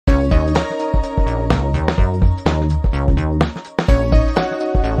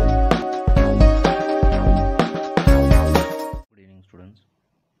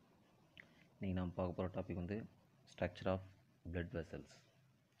structure of blood vessels.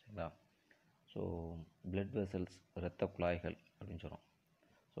 சரிங்களா? So blood vessels இரத்த குழாய்கள் அப்படின்னு சொல்கிறோம்.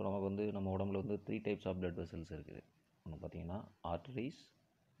 ஸோ நமக்கு வந்து நம்ம உடம்புல வந்து 3 types of blood vessels இருக்குது. ஒன்று பார்த்தீங்கன்னா arteries,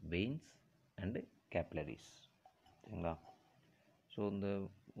 veins and capillaries. சரிங்களா? ஸோ இந்த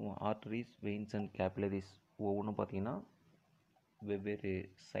arteries, veins and capillaries ஒவ்வொன்றும் பார்த்தீங்கன்னா வெவ்வேறு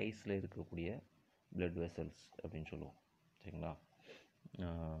சைஸில் இருக்கக்கூடிய blood vessels அப்படின்னு சொல்லுவோம். சரிங்களா?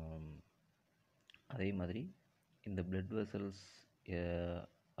 அதே மாதிரி இந்த blood vessels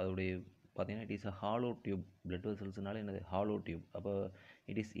அதோடைய பார்த்தீங்கன்னா it is a hollow tube. blood vesselsனால என்னது ஹாலோ டியூப். அப்போ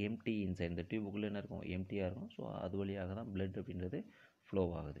இட் இஸ் எம்டி இன்சைட். இந்த டியூபுக்குள்ளே என்ன இருக்கும், எம்டியாக இருக்கும். ஸோ அது வழியாக தான் blood அப்படின்றது ஃப்ளோ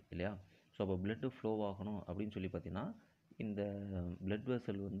ஆகுது இல்லையா? ஸோ அப்போ blood ஃப்ளோ ஆகணும் அப்படின்னு சொல்லி பார்த்தீங்கன்னா இந்த blood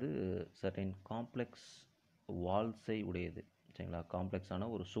vessel வந்து சர்டைன் காம்ப்ளெக்ஸ் வால்ஸை உடையது. சரிங்களா? காம்ப்ளெக்ஸான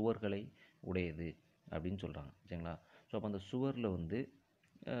ஒரு சுவர்களை உடையது அப்படின்னு சொல்கிறாங்க. சரிங்களா? ஸோ அப்போ அந்த சுவரில் வந்து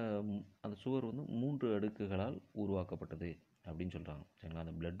அந்த சுவர் வந்து 3 அடுக்குகளால் உருவாக்கப்பட்டது அப்படின்னு சொல்கிறாங்க. சரிங்களா?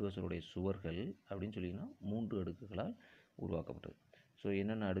 அந்த blood vessel சுவர்கள் அப்படின்னு சொல்லிங்கன்னா 3 அடுக்குகளால் உருவாக்கப்பட்டது. ஸோ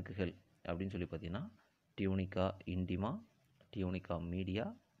என்னென்ன அடுக்குகள் அப்படின்னு சொல்லி பார்த்தீங்கன்னா tunica intima, tunica media,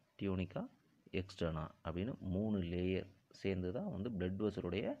 tunica externa அப்படின்னு 3 லேயர் சேர்ந்து தான் வந்து blood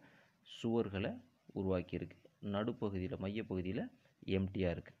vessel சுவர்களை உருவாக்கியிருக்கு. நடுப்பகுதியில் மையப்பகுதியில்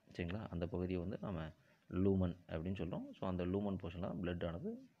எம்டியாக இருக்குது. சரிங்களா? அந்த பகுதியை வந்து நம்ம லூமன் அப்படின்னு சொல்கிறோம். ஸோ அந்த லூமன் போர்ஷனில் blood ஆனது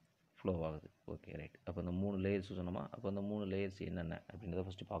ஃப்ளோ ஆகுது. Okay, right. அப்போ இந்த 3 லேயர்ஸ் சொன்னோமா? அப்போ அந்த 3 லேயர்ஸ் என்னென்ன அப்படின்றத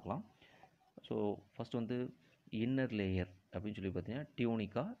ஃபஸ்ட்டு பார்க்கலாம். ஸோ ஃபஸ்ட் வந்து இன்னர் லேயர் அப்படின்னு சொல்லி பார்த்தீங்கன்னா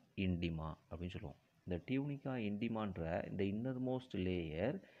டியூனிகா இன்டிமா அப்படின்னு சொல்லுவோம். இந்த டியூனிகா இன்டிமான்ற இந்த இன்னர் மோஸ்ட்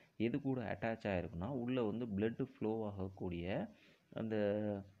லேயர் எது கூட அட்டாச் ஆகிருக்குன்னா உள்ளே வந்து blood ஃப்ளோ ஆகக்கூடிய அந்த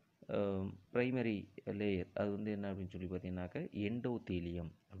ப்ரைமரி லேயர் அது வந்து என்ன அப்படின்னு சொல்லி பார்த்தீங்கன்னாக்க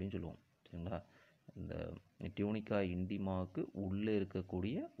எண்டோத்தீலியம் அப்படின்னு சொல்லுவோம். சரிங்களா? இந்த டியூனிகா இன்டிமாவுக்கு உள்ளே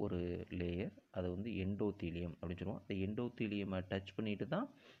இருக்கக்கூடிய ஒரு லேயர் அது வந்து எண்டோத்தீலியம் அப்படின்னு சொல்லுவோம். அந்த எண்டோத்தீலியமை டச் பண்ணிட்டு தான்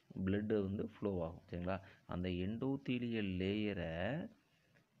blood வந்து ஃப்ளோ ஆகும். சரிங்களா? அந்த எண்டோத்தீலியல் லேயரை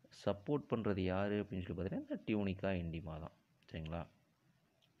சப்போர்ட் பண்ணுறது யார் அப்படின்னு சொல்லி பார்த்தீங்கன்னா இந்த டியூனிகா இன்டிமா தான். சரிங்களா?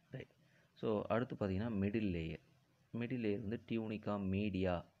 ரைட். ஸோ அடுத்து பார்த்தீங்கன்னா மிடில் லேயர். மிடில் லேயர் வந்து டியூனிகா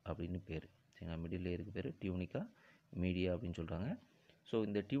மீடியா அப்படின்னு பேர். சரிங்களா? மிடில் லேயருக்கு பேர் டியூனிகா மீடியா அப்படின்னு சொல்கிறாங்க. ஸோ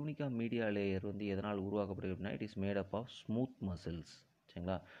இந்த டியூனிகா மீடியா லேயர் வந்து எதனால் உருவாக்கப்படுது அப்படின்னா it is made up of smooth muscles.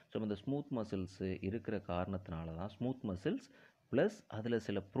 சரிங்களா? ஸோ இந்த ஸ்மூத் மசில்ஸ் இருக்கிற காரணத்தினால தான் ஸ்மூத் மசில்ஸ் ப்ளஸ் அதில்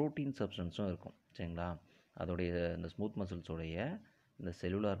சில ப்ரோட்டீன் சப்ஸ்டன்ஸும் இருக்கும். சரிங்களா? அதோடைய இந்த ஸ்மூத் மசில்ஸோடைய இந்த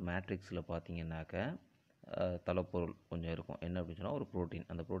செல்லுலார் மேட்ரிக்ஸில் பார்த்தீங்கன்னாக்க தலைப்பொருள் கொஞ்சம் இருக்கும். என்ன அப்படின்னு சொன்னால் ஒரு ப்ரோட்டீன்.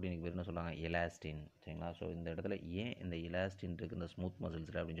 அந்த ப்ரோட்டீனுக்கு பேர் என்ன சொல்கிறாங்க, எலாஸ்டின். சரிங்களா? ஸோ இந்த இடத்துல ஏன் இந்த எலாஸ்டின் இருக்குது இந்த ஸ்மூத்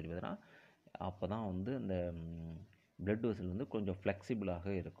மசில்ஸில் அப்படின்னு சொல்லி பார்த்தீங்கன்னா அப்போ தான் வந்து இந்த blood vessel வந்து கொஞ்சம்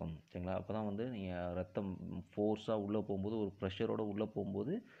ஃப்ளெக்சிபிளாக இருக்கும். சரிங்களா? அப்போ தான் வந்து நீங்கள் ரத்தம் ஃபோர்ஸாக உள்ளே போகும்போது ஒரு ப்ரெஷரோடு உள்ளே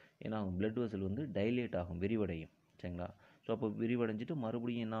போகும்போது ஏன்னா blood vessel வந்து டைலேட் ஆகும், விரிவடையும். சரிங்களா? ஸோ அப்போ விரிவடைஞ்சிட்டு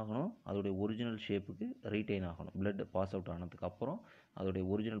மறுபடியும் என்ன ஆகணும், அதோடைய ஒரிஜினல் ஷேப்புக்கு ரீட்டைன் ஆகணும். blood பாஸ் அவுட் ஆனதுக்கு அப்புறம் அதோடைய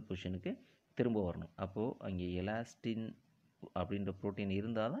ஒரிஜினல் பொசிஷனுக்கு திரும்ப வரணும். அப்போது அங்கே எலாஸ்டின் அப்படின்ற ப்ரோட்டீன்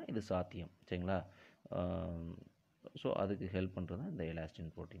இருந்தால் தான் இது சாத்தியம். சரிங்களா? ஸோ அதுக்கு ஹெல்ப் பண்ணுறது தான் இந்த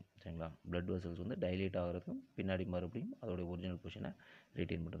எலாஸ்டின் ப்ரோட்டீன். சரிங்களா? blood vessels வந்து டைலேட் ஆகிறதுக்கும் பின்னாடி மறுபடியும் அதோடைய ஒரிஜினல் பொசிஷனை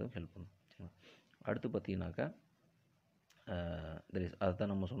ரீட்டைன் பண்ணுறதுக்கும் ஹெல்ப் பண்ணும். சரிங்களா? அடுத்து பார்த்தீங்கன்னாக்கா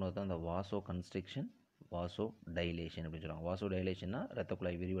அதுதான் நம்ம சொன்னது தான் இந்த வாசோ கன்ஸ்ட்ரிக்ஷன், வாசோ டைலேஷன் அப்படின்னு சொல்லுவாங்க. வாசோ டைலேஷன்னா இரத்த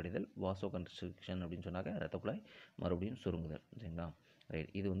குழாய் விரிவடைதல், வாசோ கன்ஸ்ட்ரிக்ஷன் அப்படின்னு சொன்னாக்க இரத்த குழாய் மறுபடியும் சுருங்குதல். சரிங்களா?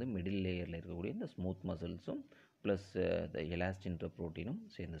 ரைட். இது வந்து மிடில் லேயரில் இருக்கக்கூடிய இந்த ஸ்மூத் மசில்ஸும் ப்ளஸ் இந்த எலாஸ்டின்ற ப்ரோட்டீனும்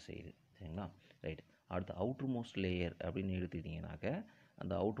சேர்ந்து செய்யுது. சரிங்களா? ரைட். அடுத்து அவுட்ரு மோஸ்ட் லேயர் அப்படின்னு எடுத்துக்கிட்டிங்கனாக்க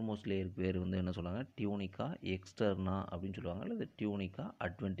அந்த அவுட்ரு மோஸ்ட் லேயருக்கு பேர் வந்து என்ன சொல்லுவாங்க, டியூனிகா எக்ஸ்டர்னா அப்படின்னு சொல்லுவாங்க, அல்லது டியூனிகா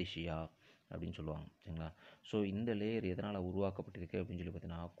அட்வென்டிஷியா அப்படின்னு சொல்லுவாங்க. சரிங்களா? ஸோ இந்த லேயர் எதனால் உருவாக்கப்பட்டிருக்கு அப்படின்னு சொல்லி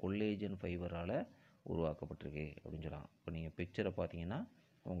பார்த்தீங்கன்னா கொல்லேஜன் ஃபைபரால் உருவாக்கப்பட்டிருக்கு அப்படின்னு சொல்கிறாங்க. இப்போ நீங்கள் பிக்சரை பார்த்தீங்கன்னா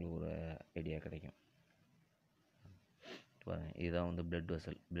உங்களுக்கு ஒரு ஐடியா கிடைக்கும். இதுதான் வந்து பிளட்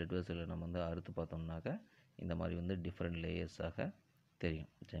வெசல் நம்ம வந்து அறுத்து பார்த்தோம்னாக்க இந்த மாதிரி வந்து டிஃப்ரெண்ட் லேயர்ஸாக தெரியும்.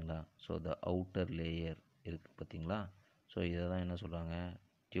 சரிங்களா? ஸோ த அவுட்டர் லேயர் இருக்குது பார்த்தீங்களா? ஸோ இதை தான் என்ன சொல்கிறாங்க,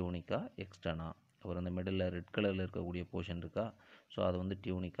 டியூனிகா எக்ஸ்டர்னா. அப்புறம் அந்த மிடில் ரெட் கலரில் இருக்கக்கூடிய போர்ஷன் இருக்கா, ஸோ அது வந்து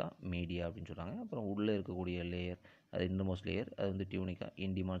டியூனிகா மீடியா அப்படின்னு சொல்கிறாங்க. அப்புறம் உள்ளே இருக்கக்கூடிய லேயர் அது இன்னர்மோஸ்ட் லேயர் அது வந்து டியூனிகா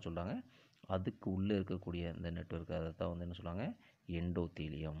இன்டிமான்னு சொல்கிறாங்க. அதுக்கு உள்ளே இருக்கக்கூடிய இந்த நெட்வொர்க் அதை தான் வந்து என்ன சொல்கிறாங்க,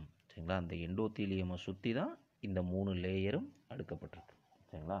 எண்டோத்தீலியம். சரிங்களா? அந்த எண்டோத்தீலியமை சுற்றி தான் இந்த 3 லேயரும் அடுக்கப்பட்டிருக்கு.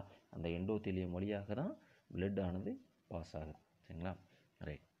 சரிங்களா? அந்த எண்டோத்தீலியம் வழியாக தான் blood ஆனது பாஸ் ஆகுது. சரிங்களா?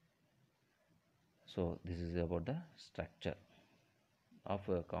 Right. So this is about the structure of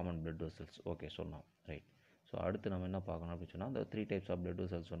common blood vessels. Okay சொன்னோம். ரைட். ஸோ அடுத்து நம்ம என்ன பார்க்கணும் அப்படின்னு சொன்னால் இந்த 3 types ஆஃப் blood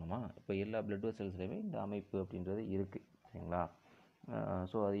vessels சொன்னோமா. இப்போ எல்லா blood vesselsலையுமே இந்த அமைப்பு அப்படின்றது இருக்குது. சரிங்களா?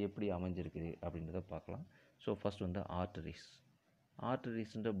 ஸோ அது எப்படி அமைஞ்சிருக்குது அப்படின்றத பார்க்கலாம். ஸோ ஃபஸ்ட் வந்து ஆர்டரிஸ்.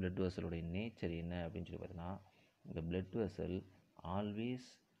 ஆர்டரிஸ்ன்ற பிளட் வெசலுடைய நேச்சர் என்ன அப்படின்னு சொல்லி பார்த்தீங்கன்னா, இந்த blood vessel always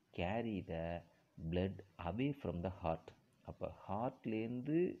carry the blood away from the heart. அப்போ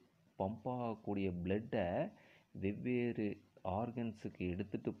ஹார்ட்லேருந்து பம்ப் ஆகக்கூடிய பிளட்டை வெவ்வேறு ஆர்கன்ஸுக்கு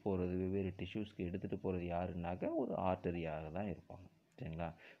எடுத்துகிட்டு போகிறது, வெவ்வேறு டிஷ்யூஸ்க்கு எடுத்துகிட்டு போகிறது யாருன்னாக்கா ஒரு ஆர்டரியாக தான் இருப்பாங்க. சரிங்களா?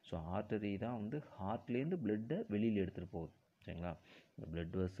 ஸோ ஆர்டரி தான் வந்து ஹார்ட்லேருந்து பிளட்டை வெளியில் எடுத்துகிட்டு போகுது. சரிங்களா? இந்த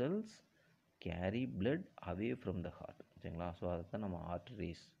blood vessels carry blood away from the heart. சரிங்களா? ஸோ அதை தான் நம்ம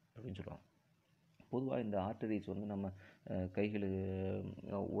ஆர்டரிஸ் அப்படின்னு சொல்லுவாங்க. பொதுவாக இந்த ஆர்டரிஸ் வந்து நம்ம கைகள்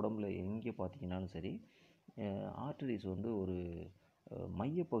உடம்புல எங்கே பார்த்தீங்கன்னாலும் சரி, ஆர்டரிஸ் வந்து ஒரு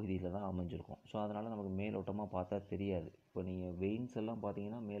மையப்பகுதியில் தான் அமைஞ்சிருக்கும். ஸோ அதனால் நமக்கு மேலோட்டமாக பார்த்தா தெரியாது. இப்போ நீங்கள் வெயின்ஸ் எல்லாம்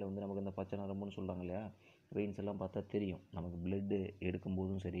பார்த்தீங்கன்னா மேலே வந்து நமக்கு இந்த பச்சை நரம்புன்னு சொல்கிறாங்க இல்லையா, வெயின்ஸ் எல்லாம் பார்த்தா தெரியும். நமக்கு பிளட்டு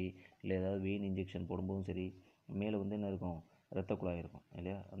எடுக்கும்போதும் சரி, இல்லை ஏதாவது வெயின் இன்ஜெக்ஷன் போடும்போதும் சரி, மேலே வந்து என்ன இருக்கும், இரத்த குழாய் இருக்கும்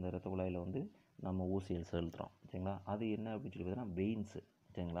இல்லையா. அந்த இரத்த குழாயில் வந்து நம்ம ஊசியில் செலுத்துகிறோம். சரிங்களா? அது என்ன அப்படின்னு சொல்லி பார்த்தீங்கன்னா வெயின்ஸு.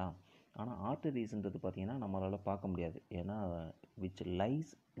 சரிங்களா? ஆனால் ஆர்டரிஸ்ன்றது பார்த்திங்கன்னா நம்மளால் பார்க்க முடியாது. ஏன்னா which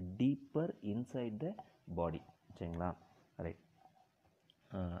lies deeper inside the பாடி. சரிங்களா? ரைட்.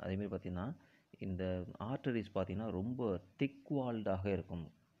 அதேமாரி பார்த்திங்கன்னா இந்த ஆர்டரிஸ் பார்த்திங்கன்னா ரொம்ப திக் வால்டாக இருக்கும்,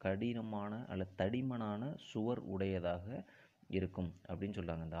 கடினமான அல்ல தடிமனான சுவர் உடையதாக இருக்கும் அப்படின்னு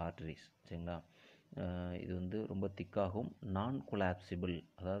சொல்கிறாங்க இந்த ஆர்டரிஸ். சரிங்களா? இது வந்து ரொம்ப திக்காகவும் நான் கொலாப்சிபிள்.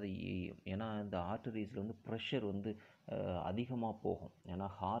 அதாவது ஏன்னா இந்த ஆர்டரிஸில் வந்து ப்ரெஷர் வந்து அதிகமாக போகும். ஏன்னா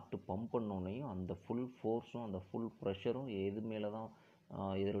ஹார்ட் பம்ப் பண்ணோன்னையும் அந்த ஃபுல் ஃபோர்ஸும் அந்த ஃபுல் ப்ரெஷரும் எது மேலே தான்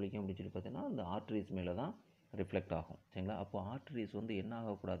எதிரொலிக்கும் அப்படின்னு சொல்லி பார்த்தீங்கன்னா அந்த ஆர்டரிஸ் மேலே தான் ரிஃப்ளெக்ட் ஆகும். சரிங்களா? அப்போ ஆர்டரிஸ் வந்து என்ன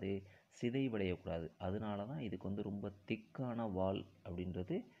ஆகக்கூடாது, சிதைவடையக்கூடாது. அதனால தான் இதுக்கு வந்து ரொம்ப திக்கான வால்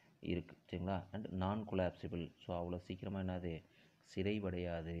அப்படின்றது இருக்குது. சரிங்களா? அண்ட் நான் கொலாப்சிபிள். ஸோ அவ்வளோ சீக்கிரமாக என்னது,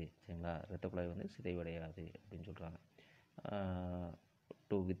 சிதைவடையாது. சரிங்களா? இரத்த குழாய் வந்து சிதைவடையாது அப்படின்னு சொல்கிறாங்க.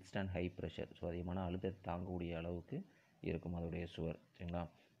 To withstand high pressure. So அதிகமான அழுத்தத்தை தாங்கக்கூடிய அளவுக்கு இருக்கும் அதோடைய சுவர். சரிங்களா?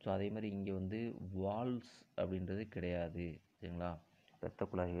 ஸோ அதே மாதிரி இங்கே வந்து வால்ஸ் அப்படின்றது கிடையாது. சரிங்களா? இரத்த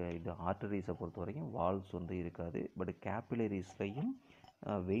குழாய் இது ஆர்டரிஸை பொறுத்த வரைக்கும் வால்ஸ் வந்து இருக்காது. பட் கேபிலரிஸ்லையும்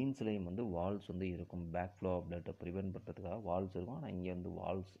வெயின்ஸ்லையும் வந்து வால்ஸ் வந்து இருக்கும். பேக் ஃப்ளோ ஆஃப் பிளட்டை ப்ரிவென்ட் பண்ணுறதுக்காக வால்ஸ் இருக்கும். ஆனால் இங்கே வந்து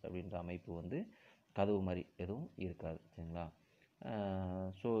வால்ஸ் அப்படின்ற அமைப்பு வந்து கதவு மாதிரி எதுவும் இருக்காது. சரிங்களா?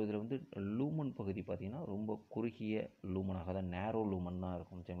 ஸோ இதில் வந்து லூமன் பகுதி பார்த்திங்கன்னா ரொம்ப குறுகிய லூமனாக தான், நேரோ லூமன் தான்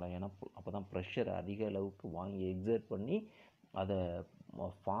இருக்கும். சரிங்களா? ஏன்னா அப்போ தான் ப்ரெஷர் அதிக அளவுக்கு வாங்கி எக்ஸர்ட் பண்ணி அதை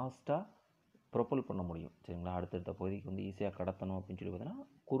ஃபாஸ்ட்டாக ப்ரொப்பல் பண்ண முடியும். சரிங்களா? அடுத்தடுத்த பகுதிக்கு வந்து ஈஸியாக கடத்தணும் அப்படின்னு சொல்லி பார்த்தீங்கன்னா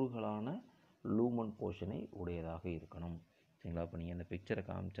குறுகலான லூமன் போர்ஷனை உடையதாக இருக்கணும். சரிங்களா? இப்போ நீங்கள் இந்த பிக்சரை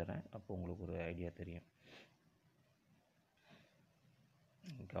காமிச்சிட்றேன், அப்போ உங்களுக்கு ஒரு ஐடியா தெரியும்.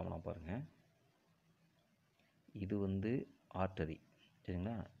 கவனம் பாருங்கள். இது வந்து ஆர்டரி.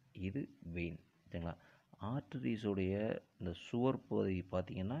 சரிங்களா? இது வெயின். சரிங்களா? ஆர்டரிஸோடைய இந்த சுவர் பகுதி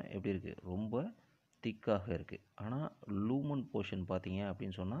பார்த்திங்கன்னா எப்படி இருக்குது, ரொம்ப திக்காக இருக்குது. ஆனால் லூமன் போர்ஷன் பார்த்திங்க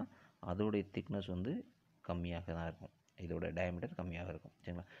அப்படின்னு சொன்னால் அதோடைய திக்னஸ் வந்து கம்மியாக தான் இருக்கும். இதோட டயமீட்டர் கம்மியாக இருக்கும்.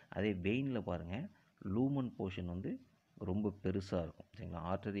 சரிங்களா? அதே வெயினில் பாருங்கள், லூமன் போர்ஷன் வந்து ரொம்ப பெருசாக இருக்கும். சரிங்களா?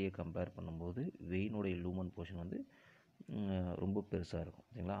 ஆர்டரியை கம்பேர் பண்ணும்போது வெயினுடைய லூமன் போர்ஷன் வந்து ரொம்ப பெருசாக இருக்கும்.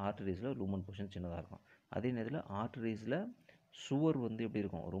 சரிங்களா? ஆர்டரிஸில் லூமன் போர்ஷன் சின்னதாக இருக்கும். அதே நேரத்தில் ஆர்டரிஸில் சுவர் வந்து எப்படி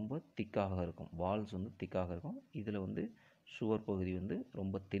இருக்கும், ரொம்ப திக்காக இருக்கும். வால்ஸ் வந்து திக்காக இருக்கும். இதில் வந்து சுவர் பகுதி வந்து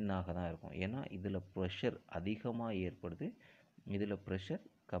ரொம்ப தின்னாக தான் இருக்கும். ஏன்னா இதில் ப்ரெஷர் அதிகமாக ஏற்படுது, இதில் ப்ரெஷர்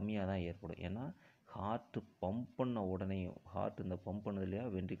கம்மியாக தான் ஏற்படும். ஏன்னா ஹார்ட்டு பம்ப் பண்ண உடனேயும், ஹார்ட் இந்த பம்ப் பண்ணது இல்லையா,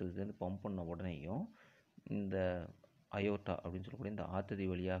 வென்ட்ரிகல்ஸ்லேருந்து பம்ப் பண்ண உடனேயும் இந்த அயோட்டா அப்படின்னு சொல்லக்கூடிய இந்த ஆர்டரி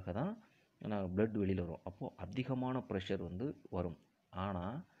வழியாக தான் பிளட் வெளியில் வரும். அப்போது அதிகமான ப்ரெஷர் வந்து வரும்.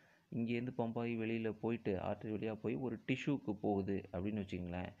 ஆனால் இங்கேருந்து பம்பாகி வெளியில் போயிட்டு ஆர்டரி வழியாக போய் ஒரு டிஷ்யூக்கு போகுது அப்படின்னு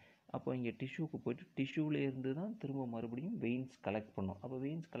வச்சுங்களேன். அப்போ இங்கே டிஷ்யூக்கு போய்ட்டு டிஷ்யூலேருந்து தான் திரும்ப மறுபடியும் வெயின்ஸ் கலெக்ட் பண்ணும். அப்போ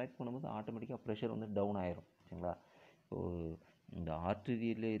வெயின்ஸ் கலெக்ட் பண்ணும்போது ஆட்டோமேட்டிக்காக ப்ரெஷர் வந்து டவுன் ஆயிரும். சரிங்களா? இப்போது இந்த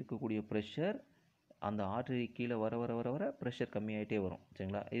ஆர்டரியில் இருக்கக்கூடிய ப்ரெஷர் அந்த ஆர்டரி கீழே வர வர வர வர ப்ரெஷர் கம்மியாகிட்டே வரும்.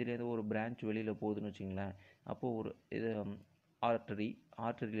 சரிங்களா? இதில் ஏதோ ஒரு பிரான்ச் வெளியில் போகுதுன்னு வச்சுங்களேன். அப்போது ஒரு இது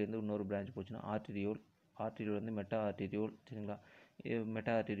ஆர்டரியிலேருந்து இன்னொரு பிரான்ச் போச்சுன்னா ஆர்டரியோலேருந்து மெட்டா ஆர்டரியோல். சரிங்களா?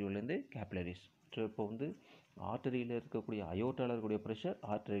 Meta ஆர்டரியோலேருந்து capillaries. ஸோ இப்போ வந்து ஆர்டரியில் இருக்கக்கூடிய அயோட்டாவில் இருக்கக்கூடிய ப்ரெஷர்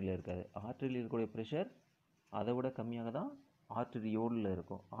ஆர்டரியில் இருக்காது. ஆர்டரியில் இருக்கக்கூடிய ப்ரெஷர் அதை விட கம்மியாக தான் ஆர்டரியோலில்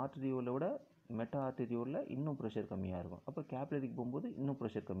இருக்கும். ஆர்டரியோலை விட மெட்டா ஆர்டரியோலில் இன்னும் ப்ரெஷர் கம்மியாக இருக்கும். அப்போ கேபிலரிக்கு போகும்போது இன்னும்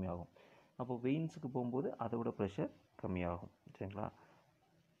ப்ரெஷர் கம்மியாகும். அப்போ வெயின்ஸுக்கு போகும்போது அதை விட ப்ரெஷர் கம்மியாகும். சரிங்களா?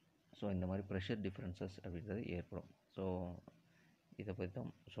 ஸோ இந்த மாதிரி ப்ரெஷர் டிஃப்ரென்சஸ் அப்படின்றது ஏற்படும். ஸோ இதை பற்றி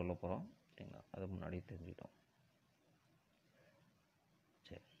தான் சொல்ல போகிறோம். சரிங்களா? அதை முன்னாடியே தெரிஞ்சுக்கிட்டோம்.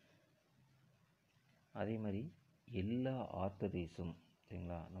 சரி, அதே மாதிரி எல்லா ஆர்டரிஸும்,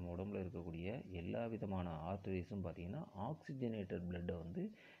 சரிங்களா, நம்ம உடம்புல இருக்கக்கூடிய எல்லா விதமான ஆர்டரிஸும் பார்த்திங்கன்னா ஆக்சிஜனேட்டட் பிளட்டை வந்து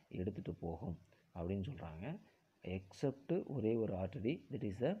எடுத்துகிட்டு போகும். அப்படின்னு சொல்கிறாங்க. எக்ஸப்ட் ஒரே ஒரு artery, that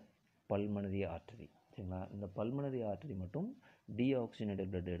is the pulmonary artery. சரிங்களா? இந்த பல்மனரி ஆர்டரி மட்டும்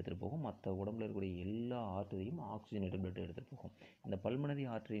டீஆக்சிஜனேட்டட் பிளட் எடுத்துகிட்டு போகும். மற்ற உடம்புல இருக்கக்கூடிய எல்லா ஆர்டரியும் ஆக்சிஜனேட்டட் பிளட் எடுத்துகிட்டு போகும். இந்த பல்மனரி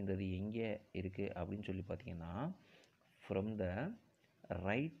ஆர்டரின்றது எங்கே இருக்குது அப்படின்னு சொல்லி பார்த்தீங்கன்னா, ஃப்ரம் த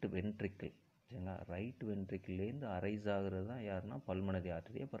ரைட் வென்ட்ரிக்கிள். சரிங்களா? ரைட் வென்ட்ரிக்கிள்லேருந்து அரைஸ் ஆகிறது தான் யாருன்னா பல்மனரி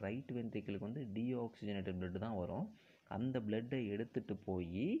ஆர்டரி. அப்போ ரைட் வென்ட்ரிக்கிளுக்கு வந்து டீஆக்சிஜனேட்டட் பிளட் தான் வரும். அந்த பிளட்டை எடுத்துகிட்டு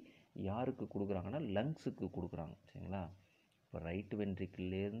போய் யாருக்கு கொடுக்குறாங்கன்னா லங்ஸுக்கு கொடுக்குறாங்க. சரிங்களா? இப்போ ரைட்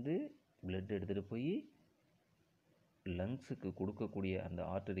வென்ட்ரிக்கிள்லேருந்து பிளட் எடுத்துகிட்டு போய் லங்ஸுக்கு கொடுக்கக்கூடிய அந்த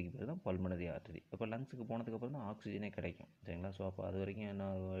ஆர்டரிக்கு பேர் தான் பல்மனரி ஆர்டரி. இப்போ லங்ஸுக்கு போனதுக்கப்புறம் தான் ஆக்சிஜனே கிடைக்கும். சரிங்களா? ஸோ அப்போ அது வரைக்கும் என்ன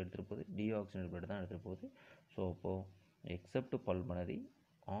எடுத்துகிட்டு போகுது? டீஆக்சிஜனேட் பிளட் தான் எடுத்துகிட்டு போகுது. ஸோ அப்போது accept pulmonary,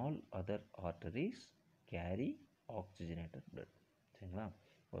 all other arteries carry oxygenated blood. சரிங்களா?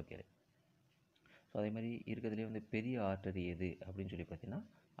 ஓகே. ஸோ அதே மாதிரி இருக்கிறதுலே வந்து பெரிய ஆர்டரி எது அப்படின்னு சொல்லி பார்த்தீங்கன்னா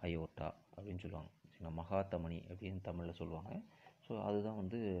அயோர்ட்டா அப்படின்னு சொல்லுவாங்க. சரிங்களா? மகாத்தமனி அப்படின்னு தமிழில் சொல்லுவாங்க. ஸோ அதுதான்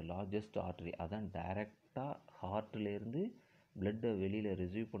வந்து லார்ஜஸ்ட் ஆர்டரி. அதான் டைரெக்டாக ஹார்ட்லேருந்து பிளட்டை வெளியில்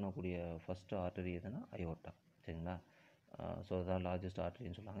ரிசீவ் பண்ணக்கூடிய ஃபஸ்ட்டு ஆர்டரி எதுனா அயோர்ட்டா. சரிங்களா? ஸோ அதுதான் லார்ஜஸ்ட்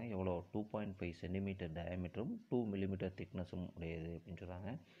ஆர்டரின்னு சொல்லுவாங்க. எவ்வளோ 2.5 சென்டிமீட்டர் டயாமீட்டரும் 2 மில்லிமீட்டர் திக்னஸும் உடையது அப்படின்னு சொல்கிறாங்க.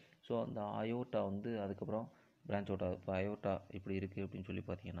 ஸோ அந்த அயோர்ட்டா வந்து அதுக்கப்புறம் பிரான்ச் அவுட் ஆகுது. இப்போ அயோர்ட்டா இப்படி இருக்குது அப்படின்னு சொல்லி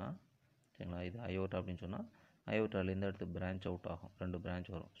பார்த்தீங்கன்னா, சரிங்களா, இது அயோர்ட்டா அப்படின்னு சொன்னால் அயோர்ட்டாலேருந்து அடுத்து பிரான்ச் அவுட் ஆகும். 2 பிரான்ச்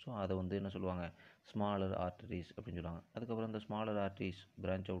வரும். ஸோ அதை வந்து என்ன சொல்லுவாங்க? ஸ்மாலர் ஆர்டரிஸ் அப்படின்னு சொல்லுவாங்க. அதுக்கப்புறம் இந்த smaller arteries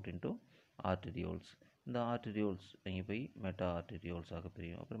branch out into ஆர்டரியோல்ஸ். இந்த ஆர்டரியோல்ஸ் இங்கே போய் மெட்டா ஆர்டரியோல்ஸாக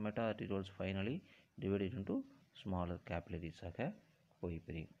பிரியும். அப்புறம் meta ஆர்டரியோல்ஸ் finally divided into smaller கேப்லரிஸாக போய்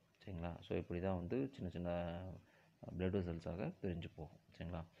பிரியும். சரிங்களா? ஸோ இப்படி தான் வந்து சின்ன சின்ன பிளட் வெசல்ஸாக பிரிஞ்சு போகும்.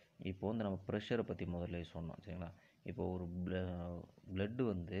 சரிங்களா? இப்போ வந்து நம்ம ப்ரெஷரை பற்றி முதல்ல சொன்னோம். சரிங்களா? இப்போ ஒரு பிளட்டு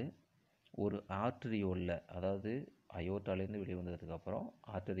வந்து ஒரு ஆர்டரியோலில், அதாவது அயோர்ட்டாலேருந்து வெளியே வந்ததுக்கப்புறம்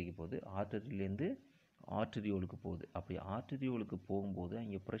ஆர்டரிக்கு போகுது, ஆர்டரியிலேருந்து ஆர்டரியோலுக்கு போகுது. அப்படி ஆர்டரியோலுக்கு போகும்போது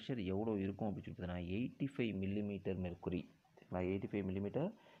அங்கே ப்ரெஷர் எவ்வளோ இருக்கும் அப்படின்னு சொல்லி பார்த்தீங்கன்னா 85 மில்லிமீட்டர் மெர்க்குரி. சரிங்களா? 85 மில்லிமீட்டர்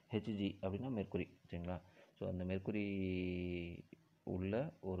ஹெச்ஜி அப்படின்னா மெர்க்குரி. சரிங்களா? ஸோ அந்த மெர்க்குரி உள்ள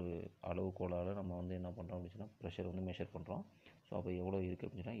ஒரு அளவுகோலால் நம்ம வந்து என்ன பண்ணுறோம் அப்படின்னு சொன்னால் ப்ரெஷர் வந்து மெஷர் பண்ணுறோம். ஸோ அப்போ எவ்வளோ இருக்குது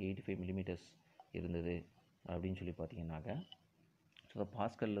அப்படின்னு சொன்னால் 85 மில்லிமீட்டர்ஸ் இருந்தது அப்படின்னு சொல்லி பார்த்தீங்கன்னாக்க, ஸோ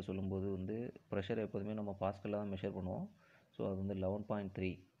பாஸ்கலில் சொல்லும்போது வந்து ப்ரெஷர் எப்போதுமே நம்ம பாஸ்கலில் தான் மெஷர் பண்ணுவோம். ஸோ அது வந்து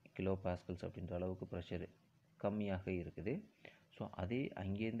 11.3 கிலோ பாஸ்கல்ஸ் அப்படின்ற அளவுக்கு ப்ரெஷர் கம்மியாக இருக்குது. ஸோ அதே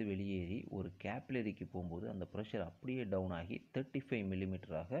அங்கேருந்து வெளியேறி ஒரு கேப்லரிக்கு போகும்போது அந்த ப்ரெஷர் அப்படியே டவுன் ஆகி 35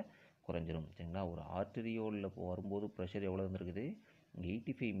 மில்லிமீட்டராக குறைஞ்சிரும். சரிங்களா? ஒரு ஆர்டரியோலில் வரும்போது ப்ரெஷர் எவ்வளோ இருந்திருக்குது?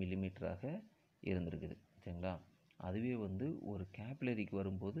 85 மில்லிமீட்டராக இருந்திருக்குது. சரிங்களா? அதுவே வந்து ஒரு கேப்லரிக்கு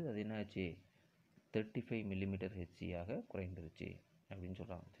வரும்போது அது என்னாச்சு? 35 மில்லிமீட்டர் ஹெச்சியாக குறைந்துருச்சு அப்படின்னு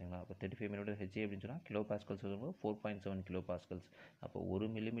சொல்கிறாங்க. சரிங்களா? அப்போ 35 மில்லிமீட்டர் ஹெச்சி அப்படின்னு சொன்னால் கிலோ பாஸ்கல்ஸ் சொல்லும்போது 4.7 கிலோ பாஸ்கல்ஸ். அப்போ 1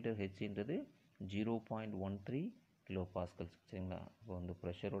 மில்லிமீட்டர் ஹெச்சின்றது 0.13 கிலோ பாஸ்கல்ஸ். சரிங்களா? அப்போ வந்து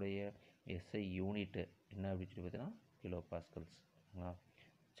ப்ரெஷருடைய எஸ்ஐ யூனிட்டு என்ன அப்படின்னு சொல்லி பார்த்தீங்கன்னா கிலோ பாஸ்கல்ஸ். சரிங்களா?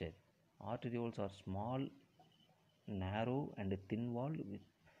 சரி. ஆர்டரியோல்ஸ் ஆர் ஸ்மால், நேரோ அண்ட் தின் வால்.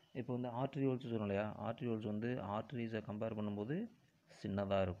 இப்போ வந்து ஆர்டரியோல்ஸ் சொன்னோம் இல்லையா? ஆர்டரியோல்ஸ் வந்து ஆர்டரிஸை கம்பேர் பண்ணும்போது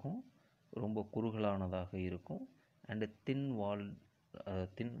சின்னதாக இருக்கும், ரொம்ப குறுகலானதாக இருக்கும், அண்டு தின்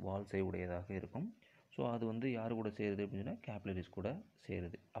வால்ஸை உடையதாக இருக்கும். ஸோ அது வந்து யார் கூட சேருது அப்படின்னு சொன்னால் கேப்லரிஸ் கூட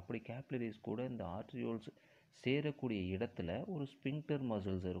சேருது. அப்படி கேப்லரிஸ் கூட இந்த ஆர்டரியோல்ஸ் சேரக்கூடிய இடத்துல ஒரு ஸ்பிங்டர்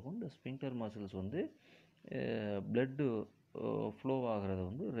மசில்ஸ் இருக்கும். இந்த ஸ்பிங்டர் மசில்ஸ் வந்து பிளட்டு ஃப்ளோ ஆகிறத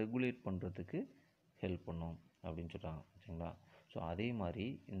வந்து ரெகுலேட் பண்ணுறதுக்கு ஹெல்ப் பண்ணும் அப்படின்னு சொல்கிறாங்க. சரிங்களா? ஸோ அதே மாதிரி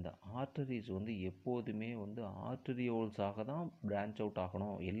இந்த ஆர்டரிஸ் வந்து எப்போதுமே வந்து ஆர்டரியோல்ஸாக தான் பிரான்ச் அவுட்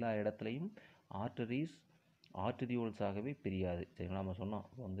ஆகணும். எல்லா இடத்துலையும் ஆர்டரியோல்ஸாகவே பிரியாது. சரிங்களா? நம்ம சொன்னோம்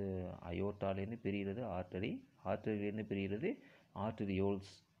வந்து அயோர்ட்டாலேருந்து பிரிகிறது ஆர்டரி, ஆர்டரியிலேருந்து பிரிகிறது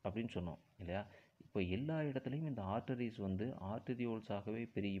ஆர்டரியோல்ஸ் அப்படின்னு சொன்னோம் இல்லையா? இப்போ எல்லா இடத்துலையும் இந்த ஆர்டரிஸ் வந்து ஆர்டரியோல்ஸாகவே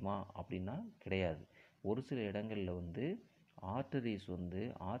பிரியுமா அப்படின்னா கிடையாது. ஒரு சில இடங்களில் வந்து ஆர்டரிஸ் வந்து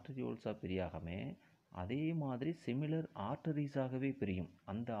ஆர்டரியோல்ஸாக பிரியாகாமல் அதே மாதிரி சிமிலர் ஆர்டரிஸாகவே பிரியும்.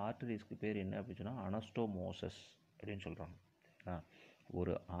 அந்த ஆர்டரிஸ்க்கு பேர் என்ன அப்படின்னு சொன்னால் அனஸ்டோமோசஸ் அப்படின்னு சொல்கிறாங்க.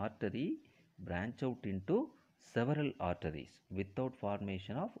 ஒரு artery branch out into several arteries without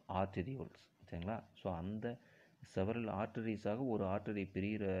formation of ஆர்டரியோல்ஸ். சரிங்களா? ஸோ அந்த செவரல் ஆர்டரிஸாக ஒரு ஆர்டரி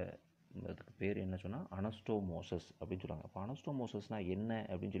பிரிகிற அதுக்கு பேர் என்ன சொன்னால் அனஸ்டோமோசஸ் அப்படின்னு சொல்லுவாங்க. அப்போ அனஸ்டோமோசஸ்னால் என்ன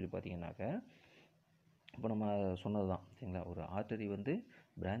அப்படின்னு சொல்லி பார்த்தீங்கன்னாக்க, இப்போ நம்ம சொன்னது தான். சரிங்களா? ஒரு ஆர்டரி வந்து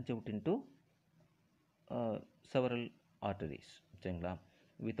branch out into several arteries. சரிங்களா?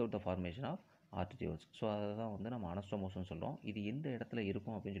 Without the formation of ஆர்டரியோல்ஸ். So அதை தான் வந்து நம்ம அனஸ்டோமோசஸ்னு சொல்கிறோம். இது எந்த இடத்துல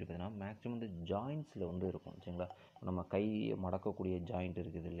இருக்கும் அப்படின்னு சொல்லி பார்த்தீங்கன்னா மேக்ஸிமம் வந்து ஜாயின்ஸில் வந்து இருக்கும். சரிங்களா? நம்ம கை மடக்கக்கூடிய ஜாயிண்ட்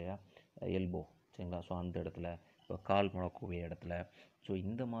இருக்குது இல்லையா, எல்போ. சரிங்களா? ஸோ அந்த இடத்துல, இப்போ கால் முடக்கக்கூடிய இடத்துல. ஸோ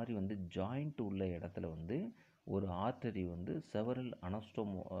இந்த மாதிரி வந்து ஜாயிண்ட் உள்ள இடத்துல வந்து ஒரு ஆர்டரி வந்து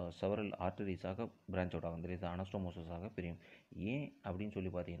செவரல் ஆர்டரிஸாக பிரான்ச் அவுட் ஆகும். இது அனஸ்டோமோசஸாக பிரியும். ஏன் அப்படின்னு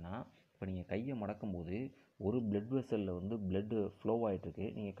சொல்லி பார்த்தீங்கன்னா, இப்போ நீங்கள் கையை மடக்கும்போது ஒரு பிளட் வெசலில் வந்து பிளட்டு ஃப்ளோ ஆகிட்டுருக்கு.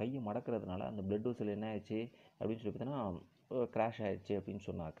 நீங்கள் கையை மடக்கிறதுனால அந்த பிளட் வெசல் என்ன ஆயிடுச்சு அப்படின்னு சொல்லி பார்த்தீங்கன்னா கிராஷ் ஆயிடுச்சு அப்படின்னு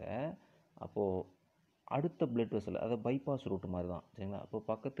சொன்னாக்க, அப்போது அடுத்த பிளட் வெசல் அதை பைபாஸ் ரூட் மாதிரி தான் சரிங்களா. அப்போ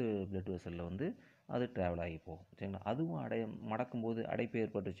பக்கத்து பிளட் வெசலில் வந்து அது ட்ராவல் ஆகி போகும் சரிங்களா. அதுவும் மடக்கும்போது அடைப்பு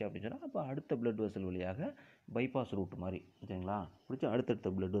ஏற்பட்டுச்சு அப்படின்னு சொன்னால் அப்போ அடுத்த பிளட் வெசல் வழியாக பைபாஸ் ரூட் மாதிரி சரிங்களா பிடிச்சி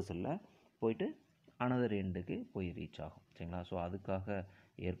அடுத்தடுத்த பிளட் வெசலில் போயிட்டு அனதர் எண்டுக்கு போய் ரீச் ஆகும் சரிங்களா. ஸோ அதுக்காக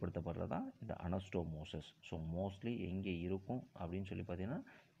ஏற்படுத்தப்படுறது தான் இந்த அனஸ்டோமோசஸ். ஸோ மோஸ்ட்லி எங்கே இருக்கும் அப்படின்னு சொல்லி பார்த்தீங்கன்னா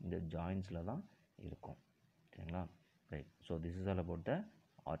இந்த ஜாயின்ஸில் தான் இருக்கும் சரிங்களா. Right. So this is all about the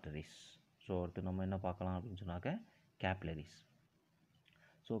arteries. So அடுத்து நம்ம என்ன பார்க்கலாம் அப்படின்னு சொன்னாக்க கேப்லரிஸ்.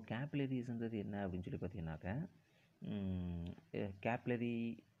 ஸோ கேப்லரிஸ்ன்றது என்ன அப்படின்னு சொல்லி பார்த்தீங்கன்னாக்க கேப்லரி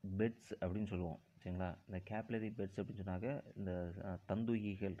பெட்ஸ் அப்படின்னு சொல்லுவோம் சரிங்களா. இந்த கேப்லரி பெட்ஸ் அப்படின்னு சொன்னாக்க இந்த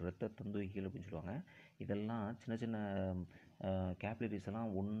தந்துகிகள், இரத்த தந்துகிகள் அப்படின்னு சொல்லுவாங்க. இதெல்லாம் சின்ன சின்ன கேப்லரிஸ்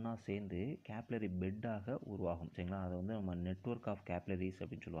எல்லாம் ஒன்றா சேர்ந்து கேப்லரி பெட்டாக உருவாகும் சரிங்களா. அதை வந்து நம்ம நெட்வொர்க் ஆஃப் கேப்லரிஸ்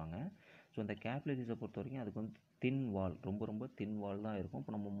அப்படின்னு சொல்லுவாங்க. ஸோ இந்த கேப்லரிஸை பொறுத்த வரைக்கும் அதுக்கு வந்து தின் வால், ரொம்ப ரொம்ப தின் வால் தான் இருக்கும்.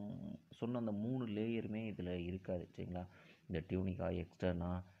 இப்போ நம்ம சொன்ன அந்த 3 லேயருமே இதில் இருக்காது சரிங்களா. இந்த tunica externa,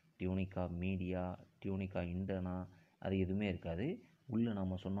 tunica media, tunica இன்டர்னா அது எதுவுமே இருக்காது. உள்ளே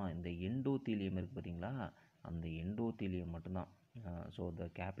நம்ம சொன்னோம் இந்த எண்டோத்தீலியம் இருக்குது பார்த்தீங்களா, அந்த எண்டோத்தீலியம் மட்டும்தான். So the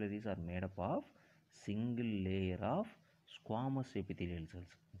capillaries are made up of single layer of squamous epithelial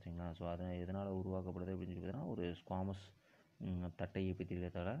cells சரிங்களா. ஸோ அதை எதனால் உருவாக்கப்படுது அப்படின்னு சொல்லி பார்த்தீங்கன்னா ஒரு ஸ்குவாமஸ் தட்டை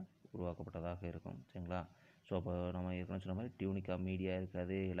எபித்தீலியத்தால் உருவாக்கப்பட்டதாக இருக்கும் சரிங்களா. ஸோ அப்போ நம்ம ஏற்கனவே சொன்ன மாதிரி டியூனிகா மீடியா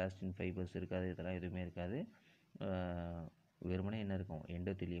இருக்காது, எலாஸ்டின் ஃபைபர்ஸ் இருக்காது, இதெல்லாம் எதுவுமே இருக்காது. வெறுமனே என்ன இருக்கும்,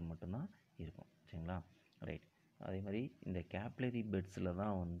 எண்டோத்தீலியம் மட்டும்தான் இருக்கும் சரிங்களா. ரைட். அதே மாதிரி இந்த கேப்லரி பெட்ஸில்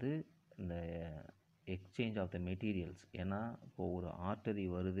தான் வந்து இந்த எக்ஸ்சேஞ்ச் ஆஃப் த மெட்டீரியல்ஸ். ஏன்னா இப்போது ஒரு ஆர்டரி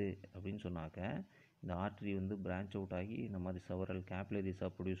வருது அப்படின்னு சொன்னாக்க இந்த ஆர்டரி வந்து பிரான்ச் அவுட் ஆகி இந்த மாதிரி செவரல் கேப்லரிஸாக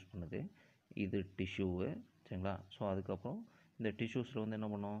ப்ரொடியூஸ் பண்ணுது. இது டிஷ்யூவு சரிங்களா. ஸோ அதுக்கப்புறம் இந்த டிஷ்யூஸில் வந்து என்ன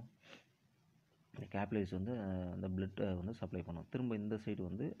பண்ணோம், இந்த கேப்லரிஸ் வந்து அந்த பிளட்டை வந்து சப்ளை பண்ணும். திரும்ப இந்த சைடு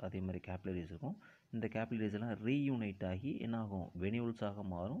வந்து அதே மாதிரி கேப்லரிஸ் இருக்கும். இந்த கேப்லரிஸ் எல்லாம் ரீயூனைட் ஆகி என்ன ஆகும், வெனியூல்ஸாக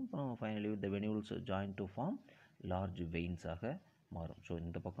மாறும். அப்புறம் ஃபைனலி இந்த வெனியூல்ஸ் ஜாயின் டு ஃபார்ம் லார்ஜ் வெயின்ஸாக மாறும். ஸோ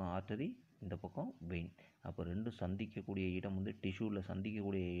இந்த பக்கம் ஆர்டரி, இந்த பக்கம் வெயின். அப்போ ரெண்டும் சந்திக்கக்கூடிய இடம் வந்து டிஷ்யூவில்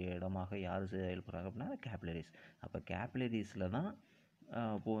சந்திக்கக்கூடிய இடமாக யார் செயல்படுறாங்க அப்படின்னா கேப்லரிஸ். அப்போ கேப்லரிஸில் தான்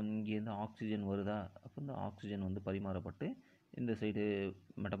இப்போது இங்கேருந்து ஆக்சிஜன் வருதா, அப்போ இந்த ஆக்சிஜன் வந்து பரிமாறப்பட்டு இந்த சைடு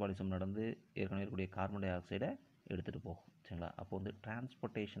மெட்டபாலிசம் நடந்து ஏற்கனவே இருக்கக்கூடிய கார்பன் டை ஆக்சைடை எடுத்துகிட்டு போகும் சரிங்களா. அப்போ வந்து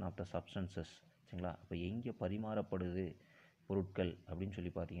டிரான்ஸ்போர்ட்டேஷன் ஆஃப் த சப்ஸ்டன்சஸ் சரிங்களா. அப்போ எங்கே பரிமாறப்படுது பொருட்கள் அப்படின்னு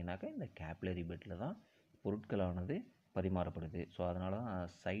சொல்லி பார்த்தீங்கன்னாக்கா இந்த கேப்லரி பெட்டில் தான் பொருட்களானது பரிமாறப்படுது. ஸோ அதனால தான்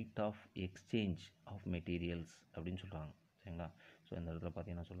side of exchange of materials அப்படின்னு சொல்கிறாங்க சரிங்களா. ஸோ இந்த இடத்துல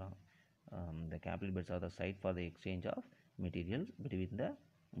பார்த்தீங்கன்னா சொல்கிறாங்க the capillary beds are the site for the exchange of materials between the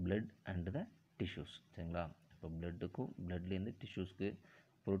blood and the tissues சரிங்களா. இப்போ பிளட்டுக்கும் பிளட்லேருந்து டிஷ்யூஸ்க்கு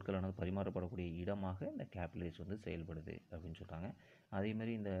பொருட்களானது பரிமாறப்படக்கூடிய இடமாக இந்த கேப்லரிஸ் வந்து செயல்படுது அப்படின்னு சொல்கிறாங்க.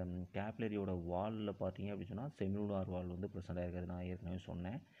 அதேமாதிரி இந்த கேப்லரியோட வாலில் பார்த்தீங்க அப்படின்னு சொன்னால் செமிலுலார் வால் வந்து ப்ரெசென்ட் ஆகிருக்காது. நான் ஏற்கனவே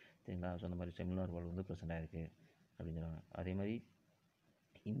சொன்னேன் சரிங்களா. ஸோ அந்த மாதிரி செமிலுலார் வால் வந்து ப்ரெசென்ட் ஆகிருக்கு அப்படின்னு சொல்கிறாங்க. அதே மாதிரி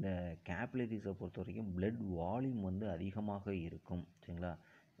இந்த கேப்லரிஸை பொறுத்த வரைக்கும் பிளட் வால்யூம் வந்து அதிகமாக இருக்கும் சரிங்களா.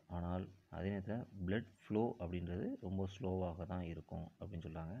 ஆனால் அதே நேரத்தில் பிளட் ஃப்ளோ அப்படின்றது ரொம்ப ஸ்லோவாக தான் இருக்கும் அப்படின்னு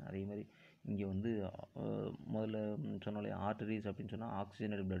சொல்கிறாங்க. அதே மாதிரி இங்கே வந்து முதல்ல சொன்னாலே ஆர்டரிஸ் அப்படின்னு சொன்னால்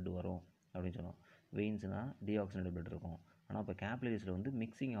ஆக்சிஜனேட் பிளட் வரும் அப்படின்னு சொன்னோம். வெயின்ஸ்னால் டீஆக்சிஜனேட் பிளட் இருக்கும். ஆனால் இப்போ கேப்லரிஸில் வந்து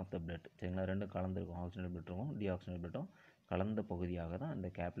மிக்சிங் ஆஃப் த பிளட் சரிங்களா, ரெண்டும் கலந்துருக்கும். ஆக்சிஜனேட் பிளட் இருக்கும், டீஆக்சிஜனேட் பிளட்டும் கலந்த பகுதியாக தான்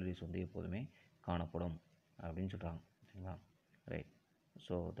இந்த கேப்லரிஸ் வந்து எப்போதுமே காணப்படும் அப்படின்னு சொல்கிறாங்க சரிங்களா. Right.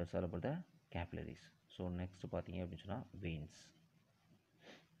 So that's all about the capillaries. So next பார்த்தீங்க அப்படின்னு சொன்னால் வெயின்ஸ்.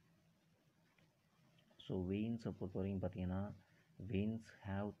 ஸோ வெயின்ஸை பொறுத்த வரைக்கும் பார்த்தீங்கன்னா வெயின்ஸ்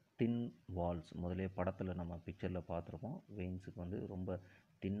ஹாவ் தின் வால்ஸ். முதலே படத்தில் நம்ம பிக்சரில் பார்த்துருப்போம். வெயின்ஸுக்கு வந்து ரொம்ப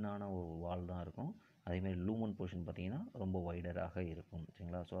தின்னான ஒரு வால் தான் இருக்கும். அதேமாதிரி லூமன் போர்ஷன் பார்த்திங்கன்னா ரொம்ப வைடராக இருக்கும்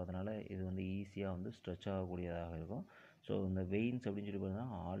சரிங்களா. ஸோ அதனால் இது வந்து ஈஸியாக வந்து ஸ்ட்ரெச் ஆகக்கூடியதாக இருக்கும். ஸோ இந்த வெயின்ஸ் அப்படின்னு சொல்லி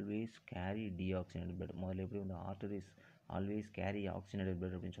பார்த்தீங்கன்னா ஆல்வேஸ் கேரி டீஆக்சிஜனேட் பிளட். முதல்ல எப்படி வந்து arteries always carry oxygenate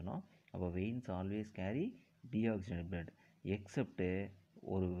blood அப்படின்னு சொன்னோம். அப்போ veins always carry டீஆக்சிஜனேட் blood except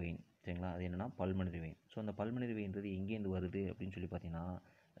ஒரு வெயின் சரிங்களா. அது என்னென்னா பல்மனரி வெயின். ஸோ அந்த பல்மனரி வெயின்றது எங்கேருந்து வருது அப்படின்னு சொல்லி பார்த்தீங்கன்னா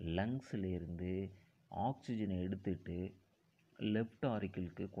லங்ஸ்லேருந்து ஆக்சிஜனை எடுத்துகிட்டு லெஃப்ட்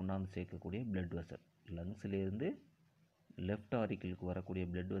ஆரிக்கிளுக்கு கொண்டாந்து சேர்க்கக்கூடிய பிளட் வெசல். லங்ஸ்லேருந்து லெஃப்ட் ஆரிக்கிளுக்கு வரக்கூடிய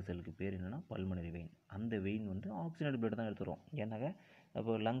பிளட் வெசலுக்கு பேர் என்னென்னா பல்மனரி வெயின். அந்த வெயின் வந்து ஆக்சிஜனேட் பிளட் தான் எடுத்துரும். ஏன்னாக்க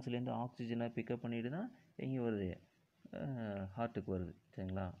அப்போ லங்ஸ்லேருந்து ஆக்சிஜனை பிக்கப் பண்ணிட்டு தான் எங்கே வருது, ஹார்ட்டுக்கு வருது.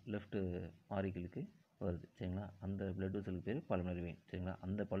 சரிங்களா, லெஃப்ட்டு ஆரிக்கிளுக்கு வருது. சரிங்களா, அந்த பிளட் வெசலுக்கு பேர் பல்மனரி வெயின். சரிங்களா,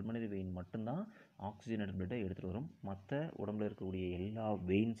 அந்த பல்மனரி வெயின் மட்டும்தான் ஆக்சிஜனேட் பிளட்டை எடுத்துகிட்டு வரும். மற்ற உடம்புல இருக்கக்கூடிய எல்லா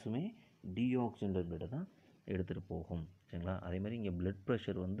வெயின்ஸுமே டீஆக்சிஜனேட் பிளட்டை தான் எடுத்துகிட்டு போகும். சரிங்களா, அதேமாதிரி இங்கே பிளட்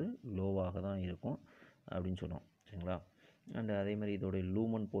ப்ரெஷர் வந்து லோவாக தான் இருக்கும் அப்படின்னு சொல்லுவோம். சரிங்களா, அண்ட் அதேமாதிரி இதோடைய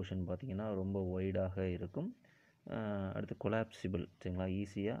லூமன் போர்ஷன் பார்த்திங்கன்னா ரொம்ப ஒய்டாக இருக்கும். அடுத்து கொலாப்சிபிள். சரிங்களா,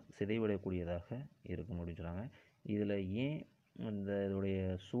 ஈஸியாக சிதைவடையக்கூடியதாக இருக்கும் அப்படின்னு சொல்கிறாங்க. இதில் ஏன் இந்த இதோடைய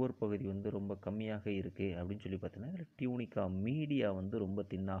சுவர் பகுதி வந்து ரொம்ப கம்மியாக இருக்குது அப்படின்னு சொல்லி பார்த்தீங்கன்னா, இதில் டியூனிக்கா மீடியா வந்து ரொம்ப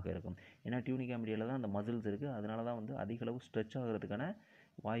தின்னாக இருக்கும். ஏன்னா டியூனிக்கா மீடியாவில் தான் அந்த மசில்ஸ் இருக்குது. அதனால தான் வந்து அதிகளவு ஸ்ட்ரெச் ஆகிறதுக்கான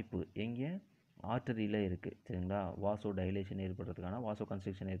வாய்ப்பு எங்கே ஆர்டரியில் இருக்குது. சரிங்களா, வாசோ டைலேஷன் ஏற்படுறதுக்கான, வாசோ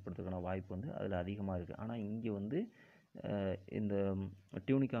கன்ஸ்ட்ரக்ஷன் ஏற்படுறதுக்கான வாய்ப்பு வந்து அதில் அதிகமாக இருக்குது. ஆனால் இங்கே வந்து இந்த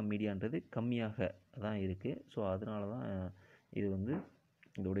டியூனிக்கா மீடியான்றது கம்மியாக தான் இருக்குது. ஸோ அதனால தான் இது வந்து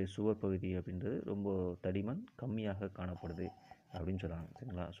இதோடைய சுவர் பகுதி அப்படின்றது ரொம்ப தடிமன் கம்மியாக காணப்படுது அப்படின்னு சொல்கிறாங்க.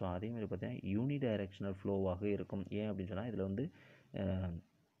 சரிங்களா, ஸோ அதேமாதிரி பார்த்தீங்கன்னா யூனிடைரெக்ஷனல் ஃப்ளோவாக இருக்கும். ஏன் அப்படின்னு சொன்னால் இதில் வந்து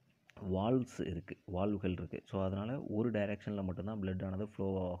வால்வ்ஸ் இருக்குது, வால்வுகள் இருக்குது. ஸோ அதனால் ஒரு டைரெக்ஷனில் மட்டும்தான் பிளட் ஆனது ஃப்ளோ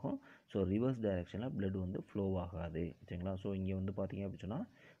ஆகும். ஸோ ரிவர்ஸ் டைரெக்ஷனில் பிளட் வந்து ஃப்ளோ ஆகாது. சரிங்களா, ஸோ இங்கே வந்து பார்த்திங்க அப்படின்னு சொன்னால்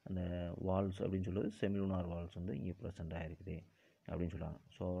அந்த வால்வ்ஸ் அப்படின்னு சொல்லுவது செமிலுனார் வால்வ்ஸ் வந்து இங்கே ப்ரெசென்ட் ஆகிருக்குது அப்படின்னு சொல்லுவாங்க.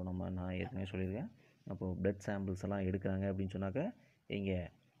 ஸோ நான் ஏற்கனவே சொல்லியிருக்கேன். அப்போது பிளட் சாம்பிள்ஸ் எல்லாம் எடுக்கிறாங்க அப்படின்னு சொன்னாக்க இங்கே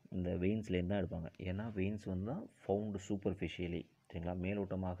இந்த வெயின்ஸ்லேருந்து தான் எடுப்பாங்க. ஏன்னா வெயின்ஸ் வந்து தான் ஃபவுண்டு சூப்பர்ஃபிஷியலி. சரிங்களா,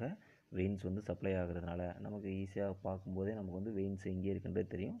 மேலோட்டமாக வெயின்ஸ் வந்து சப்ளை ஆகிறதுனால நமக்கு ஈஸியாக பார்க்கும்போதே நமக்கு வந்து வெயின்ஸ் எங்கே இருக்குன்றது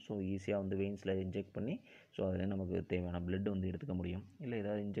தெரியும். ஸோ ஈஸியாக வந்து வெயின்ஸில் இன்ஜெக்ட் பண்ணி ஸோ அதில் நமக்கு தேவையான பிளட் வந்து எடுத்துக்க முடியும். இல்லை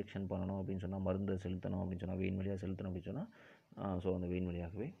ஏதாவது இன்ஜெக்ஷன் பண்ணணும் அப்படின்னு சொன்னால், மருந்து செலுத்தணும் அப்படின்னு சொன்னால், வெயின் வழியாக செலுத்தணும் அப்படின்னு சொன்னால் ஸோ அந்த வெயின்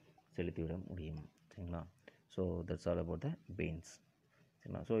வழியாகவே செலுத்திவிட முடியும். சரிங்களா, so that's all about the veins.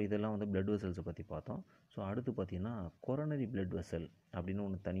 சரிங்களா, ஸோ இதெல்லாம் வந்து பிளட் வெசல்ஸை பற்றி பார்த்தோம். ஸோ அடுத்து பார்த்திங்கன்னா கொரோனரி பிளட் வெசல் அப்படின்னு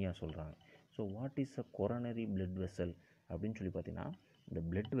ஒன்று தனியாக சொல்கிறாங்க. So what is a coronary blood vessel அப்படின்னு சொல்லி பார்த்தீங்கன்னா, இந்த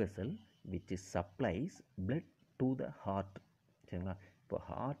blood vessel which supplies blood to the heart. சரிங்களா, இப்போ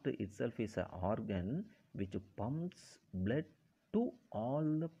heart it self is a organ which pumps blood to all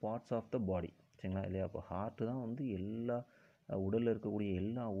the parts of the body. சரிங்களா, இல்லையா, இப்போ heart தான் வந்து எல்லா உடலில் இருக்கக்கூடிய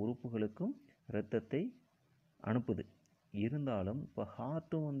எல்லா உறுப்புகளுக்கும் இரத்தத்தை அனுப்புது. இருந்தாலும் இப்போ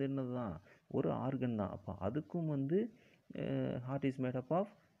ஹார்ட்டும் வந்து என்னது தான், ஒரு ஆர்கன் தான். அப்போ அதுக்கும் வந்து heart is made up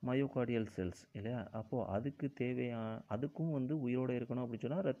of myocardial cells இல்லையா. அப்போது அதுக்கு அதுக்கும் வந்து உயிரோடு இருக்கணும் அப்படின்னு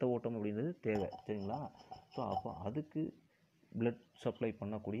சொன்னால் ரத்த ஓட்டம் அப்படின்றது தேவை. சரிங்களா, ஸோ அப்போ அதுக்கு பிளட் சப்ளை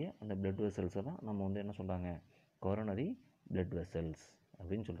பண்ணக்கூடிய அந்த பிளட் வெசல்ஸை தான் நம்ம வந்து என்ன சொல்கிறாங்க, கொரோனரி பிளட் வெசல்ஸ்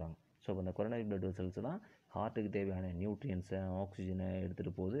அப்படின்னு சொல்கிறாங்க. ஸோ இப்போ இந்த கொரோனரி பிளட் வெசல்ஸ் தான் ஹார்ட்டுக்கு தேவையான நியூட்ரியன்ஸை, ஆக்சிஜனை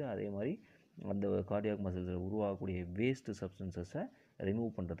எடுத்துகிட்டு போகுது. அதே மாதிரி அந்த கார்டியாக் மசில்ஸில் உருவாகக்கூடிய வேஸ்ட்டு சப்ஸ்டன்சஸை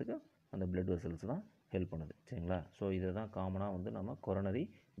ரிமூவ் பண்ணுறதுக்கு அந்த பிளட் வெசல்ஸ் தான் ஹெல்ப் பண்ணுது. சரிங்களா, ஸோ இதை தான் காமனாக வந்து நம்ம கொரோனரி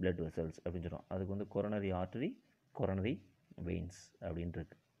பிளட் வெசல்ஸ் அப்படின்னு சொல்கிறோம். அதுக்கு வந்து கொரோனரி ஆர்டரி, கொரோனரி வெயின்ஸ்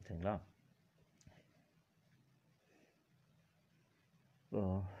அப்படின்ட்டு. சரிங்களா, இப்போ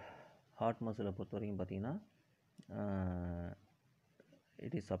ஹார்ட் மசிலை பொறுத்த வரைக்கும் பார்த்திங்கன்னா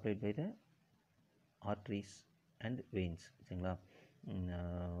it is supplied by the arteries and veins. சரிங்களா,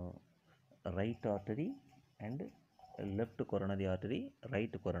 right artery and left coronary artery,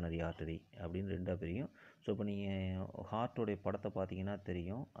 right coronary artery அப்படின்னு ரெண்டாக பிரியும். ஸோ இப்போ நீங்கள் ஹார்ட்டோடைய படத்தை பார்த்தீங்கன்னா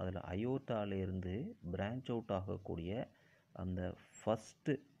தெரியும். அதில் அயோட்டாலேருந்து பிரான்ச் அவுட் ஆகக்கூடிய அந்த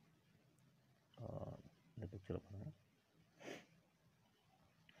ஃபஸ்ட்டு இந்த பிக்சரை பாருங்கள்.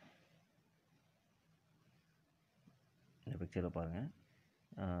 இந்த பிக்சரை பாருங்கள்.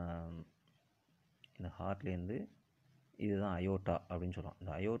 இந்த ஹார்ட்லேருந்து இதுதான் அயோட்டா அப்படின்னு சொல்லுவோம்.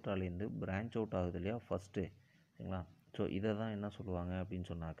 இந்த அயோட்டாலேருந்து பிரான்ச் அவுட் ஆகுது இல்லையா ஃபஸ்ட்டு. சரிங்களா, ஸோ இதை தான் என்ன சொல்லுவாங்க அப்படின்னு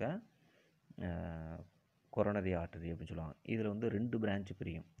சொன்னாக்க கொரோனரி ஆர்டரி அப்படின்னு சொல்லுவாங்க. இதில் வந்து ரெண்டு பிரான்ச்சு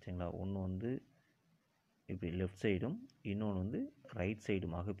பிரியும். சரிங்களா, ஒன்று வந்து இப்படி லெஃப்ட் சைடும், இன்னொன்று வந்து ரைட்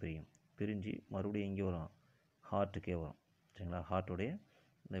சைடுமாக பிரியும். பிரிஞ்சு மறுபடியும் எங்கே வரும், ஹார்ட்டுக்கே வரும். சரிங்களா, ஹார்ட்டுடைய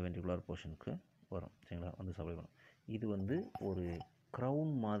இந்த வென்ட்ரிகுலர் போர்ஷனுக்கு வரும். சரிங்களா, வந்து சப்ளை பண்ணும். இது வந்து ஒரு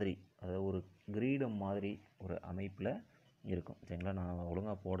க்ரௌன் மாதிரி, அதாவது ஒரு கிரீடம் மாதிரி ஒரு அமைப்பில் இருக்கும். சரிங்களா, நான்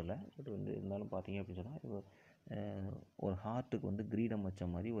ஒழுங்காக போடலை, பட் வந்து இருந்தாலும் பார்த்தீங்க அப்படின்னு சொன்னால் ஒரு ஹார்ட்டுக்கு வந்து கிரீடம் வச்ச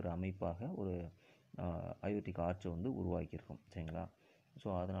மாதிரி ஒரு அமைப்பாக ஒரு அயோட்டிக் ஆர்ச்சை வந்து உருவாக்கியிருக்கும். சரிங்களா, ஸோ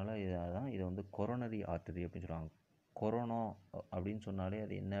அதனால் இதை வந்து கொரோனரி ஆர்டரி அப்படின்னு சொல்லுவாங்க. கொரோனா அப்படின்னு சொன்னாலே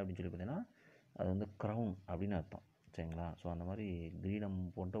அது என்ன அப்படின்னு சொல்லி பார்த்தீங்கன்னா அது வந்து க்ரௌன் அப்படின்னு அர்த்தம். சரிங்களா, ஸோ அந்த மாதிரி கிரீடம்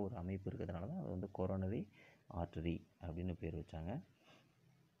போன்ற ஒரு அமைப்பு இருக்கிறதுனால தான் அது வந்து கொரோனரி ஆர்டரி அப்படின்னு பேர் வச்சாங்க.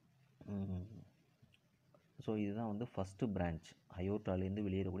 ஸோ இதுதான் வந்து ஃபஸ்ட்டு பிரான்ச், அயோட்டாலேருந்து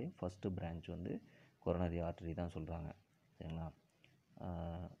வெளியேறக்கூடிய ஃபஸ்ட்டு பிரான்ச் வந்து கொரோனரி ஆர்டரி தான் சொல்கிறாங்க. சரிங்களா.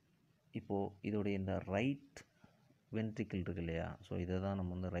 இப்போது இதோடைய இந்த ரைட் வென்ட்ரிக்கிள் இருக்குது இல்லையா, ஸோ இதை தான்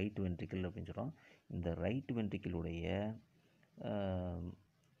நம்ம வந்து ரைட் வென்ட்ரிக்கிள் அப்படின்னு சொல்கிறோம். இந்த ரைட் வென்ட்ரிக்கிளுடைய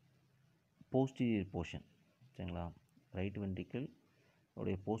போஸ்டீரியர் போர்ஷன், சரிங்களா, ரைட் வென்ட்ரிக்கிள்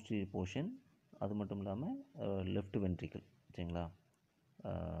உடைய போஸ்டீரியர் போர்ஷன், அது மட்டும் இல்லாமல் லெஃப்ட் வென்ட்ரிக்கிள், சரிங்களா.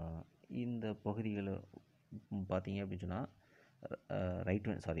 இந்த பகுதிகளை பார்த்தீங்க அப்படின்னு சொன்னால்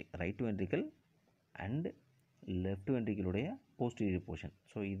right ventricle and left வென்ட்ரிக்கிளுடைய posterior portion.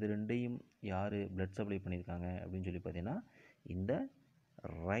 So இது ரெண்டையும் யார் பிளட் சப்ளை பண்ணியிருக்காங்க அப்படின்னு சொல்லி பார்த்தீங்கன்னா இந்த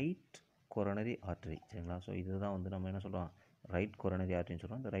ரைட் கொரோனரி ஆர்டரி, சரிங்களா. ஸோ இதுதான் வந்து நம்ம என்ன சொல்கிறோம், ரைட் கொரோனரி ஆர்டரின்னு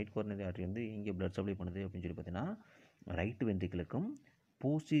சொல்கிறோம். இந்த ரைட் கொரோனரி ஆர்டரி வந்து இங்கே பிளட் சப்ளை பண்ணுது அப்படின்னு சொல்லி பார்த்தீங்கன்னா right வென்ட்ரிக்கிளுக்கும்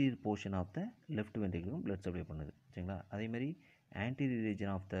posterior portion of the left வென்ட்ரிக்கிளுக்கும் blood supply பண்ணுது, சரிங்களா. அதேமாதிரி anterior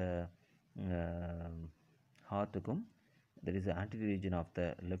region of the ஹார்ட்டுக்கும், that is anterior region of the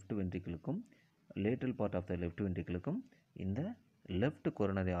left வென்ட்ரிக்கிளுக்கும், lateral part of the left வென்ட்ரிக்கிளுக்கும் இந்த லெஃப்ட்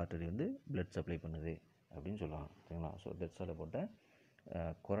கொரோனரி ஆர்டரி வந்து பிளட் சப்ளை பண்ணுது அப்படின்னு சொல்லலாம், சரிங்களா. So that's all about the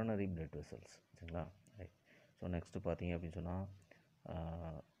coronary blood vessels, சரிங்களா. ரைட். ஸோ நெக்ஸ்ட்டு பார்த்தீங்க அப்படின்னு சொன்னால்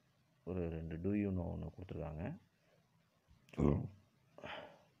ஒரு 2 டூ யூ நோ ஒன்று கொடுத்துருக்காங்க.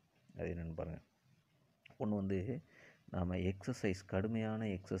 அது என்னென்னு பாருங்கள். ஒன்று வந்து நாம் எக்ஸசைஸ், கடுமையான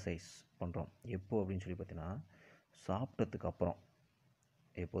எக்ஸசைஸ் பண்ணுறோம் எப்போ அப்படின்னு சொல்லி பார்த்தீங்கன்னா சாப்பிட்டதுக்கு அப்புறம்.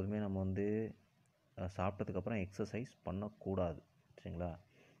 எப்போதுமே நம்ம வந்து சாப்பிட்டதுக்கப்புறம் எக்ஸசைஸ் பண்ணக்கூடாது, சரிங்களா.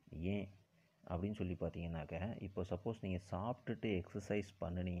 ஏன் அப்படின்னு சொல்லி பார்த்தீங்கன்னாக்க, இப்போ சப்போஸ் நீங்கள் சாப்பிட்டுட்டு எக்ஸசைஸ்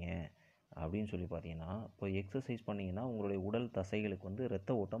பண்ணினீங்க அப்படின்னு சொல்லி பார்த்தீங்கன்னா, இப்போ எக்ஸசைஸ் பண்ணிங்கன்னா உங்களுடைய உடல் தசைகளுக்கு வந்து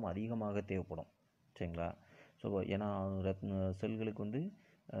இரத்த ஓட்டம் அதிகமாக தேவைப்படும், சரிங்களா. ஸோ ஏன்னா செல்களுக்கு வந்து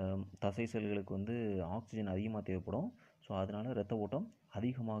தசை செல்களுக்கு வந்து ஆக்சிஜன் அதிகமாக தேவைப்படும். ஸோ அதனால் இரத்த ஓட்டம்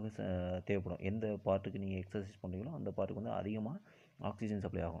அதிகமாக தேவைப்படும். எந்த பார்ட்டுக்கு நீங்கள் எக்ஸசைஸ் பண்ணுறீங்களோ அந்த பார்ட்டுக்கு வந்து அதிகமாக ஆக்சிஜன்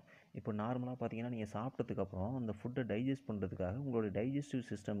சப்ளை ஆகும். இப்போ நார்மலாக பார்த்தீங்கன்னா நீங்கள் சாப்பிட்டதுக்கப்புறம் அந்த ஃபுட்டை டைஜஸ்ட் பண்ணுறதுக்காக உங்களுடைய டைஜஸ்டிவ்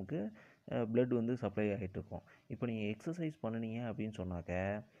சிஸ்டமுக்கு பிளட் வந்து சப்ளை ஆகிட்டுருக்கும். இப்போ நீங்கள் எக்ஸசைஸ் பண்ணினீங்க அப்படின்னு சொன்னாக்க,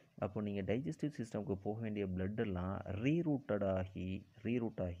 அப்போ நீங்கள் டைஜஸ்டிவ் சிஸ்டமுக்கு போக வேண்டிய பிளட்டெல்லாம்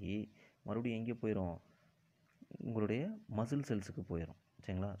ரீரூட் ஆகி மறுபடியும் எங்கே போயிடும், உங்களுடைய மசில் செல்ஸுக்கு போயிடும்,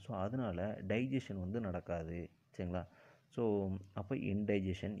 சரிங்களா. ஸோ அதனால் டைஜஷன் வந்து நடக்காது, சரிங்களா. ஸோ அப்போ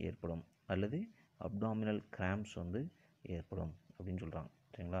இன்டைஜஷன் ஏற்படும் அல்லது அப்டாமினல் கிராம்ப்ஸ் வந்து ஏற்படும் அப்படின்னு சொல்கிறாங்க,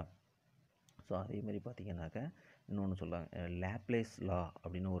 சரிங்களா. ஸோ அதேமாதிரி பார்த்திங்கனாக்க இன்னொன்று சொல்கிறாங்க, லாப்லேஸ் லா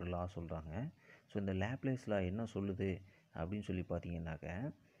அப்படின்னு ஒரு லா சொல்கிறாங்க. ஸோ இந்த லாப்லேஸ் லா என்ன சொல்லுது அப்படின்னு சொல்லி பார்த்திங்கனாக்க,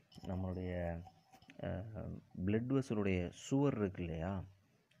 நம்மளுடைய பிளட் வெசலுடைய சுவர் இருக்கு இல்லையா,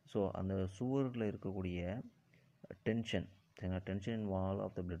 ஸோ அந்த சுவரில் இருக்கக்கூடிய tension in wall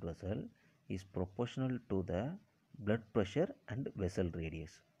of the blood vessel is proportional to the blood pressure and vessel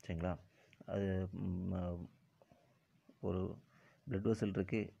radius, சரிங்களா. அது ஒரு பிளட் வெசல்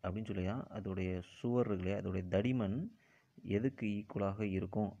இருக்குது அப்படின்னு சொல்லியா அதோடைய சுவர் இருக்கு இல்லையா, அதோடைய தடிமன் எதுக்கு ஈக்குவலாக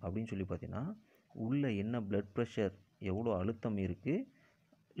இருக்கும் அப்படின்னு சொல்லி பார்த்தீங்கன்னா, உள்ளே என்ன பிளட் ப்ரெஷர் எவ்வளோ அழுத்தம் இருக்குது,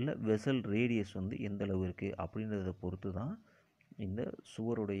 இல்லை வெசல் ரேடியஸ் வந்து எந்த அளவு இருக்குது அப்படின்றத பொறுத்து தான் இந்த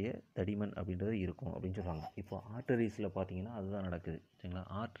சுவருடைய தடிமன் அப்படின்றது இருக்கும் அப்படின்னு சொல்கிறாங்க. இப்போ ஆர்டரிஸில் பார்த்தீங்கன்னா அதுதான் நடக்குது, சரிங்களா.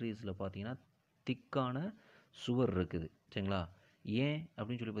 ஆர்டரிஸில் பார்த்தீங்கன்னா திக்கான சுவர் இருக்குது, சரிங்களா. ஏன்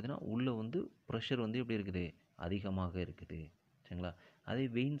அப்படின்னு சொல்லி பார்த்தீங்கன்னா உள்ளே வந்து ப்ரெஷர் வந்து எப்படி இருக்குது, அதிகமாக இருக்குது, சரிங்களா. அதே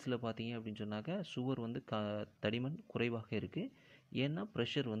வெயின்ஸில் பார்த்தீங்க அப்படின்னு சொன்னாக்க சுவர் வந்து தடிமன் குறைவாக இருக்குது, ஏன்னா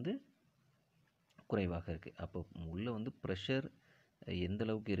ப்ரெஷர் வந்து குறைவாக இருக்குது. அப்போ உள்ளே வந்து ப்ரெஷர் எந்த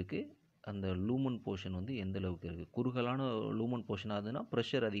அளவுக்கு இருக்குது, அந்த லூமன் போர்ஷன் வந்து எந்த அளவுக்கு இருக்குது. குறுகலான லூமன் போர்ஷன் ஆகுதுன்னா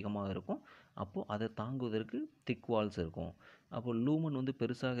ப்ரெஷர் அதிகமாக இருக்கும், அப்போது அதை தாங்குவதற்கு திக் வால்ஸ் இருக்கும். அப்போது லூமன் வந்து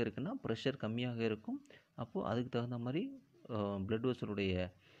பெருசாக இருக்குன்னா ப்ரெஷர் கம்மியாக இருக்கும், அப்போது அதுக்கு தகுந்த மாதிரி பிளட் வெசலுடைய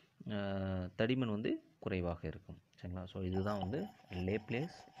தடிமன் வந்து குறைவாக இருக்கும், சரிங்களா. ஸோ இதுதான் வந்து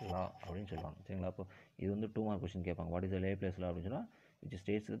லேப்லேஸ் லா அப்படின்னு சொல்லுவாங்க, சரிங்களா. அப்போ இது வந்து 2 மார்க் கொஸ்டின் கேட்பாங்க. வாட் இஸ் த லேப்லேஸ் லா அப்படின்னு சொன்னால், which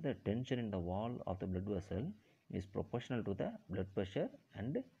states that the tension in the wall of the blood vessel is proportional to the blood pressure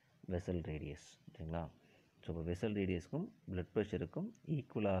and vessel radius, சரிங்களா. ஸோ இப்போ வெசல் ரேடியஸ்க்கும் பிளட் ப்ரெஷருக்கும்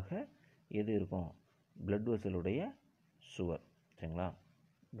ஈக்குவலாக எது இருக்கும், பிளட் வெசலுடைய சுவர், சரிங்களா.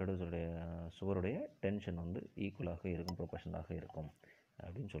 பிளட் வெசலுடைய சுவருடைய டென்ஷன் வந்து ஈக்குவலாக இருக்கும், ப்ரொபோஷனலாக இருக்கும்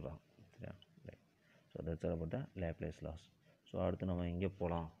அப்படின்னு சொல்கிறாங்க, சரியா. Right. So that's all about the Laplace loss. So அடுத்து நம்ம எங்கே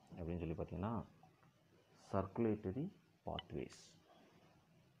போகலாம் அப்படின்னு சொல்லி பார்த்தீங்கன்னா சர்க்குலேட்டரி பாத்வேஸ்.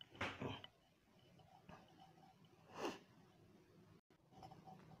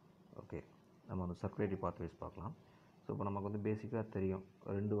 ஓகே, நம்ம வந்து சர்க்குலேட்டரி பாத்வேஸ் பார்க்கலாம். ஸோ இப்போ நமக்கு வந்து பேசிக்காக தெரியும்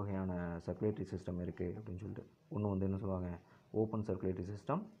 2 வகையான சர்க்குலேட்டரி சிஸ்டம் இருக்குது அப்படின்னு சொல்லிட்டு. ஒன்று வந்து என்ன சொல்லுவாங்க, ஓப்பன் சர்க்குலேட்டரி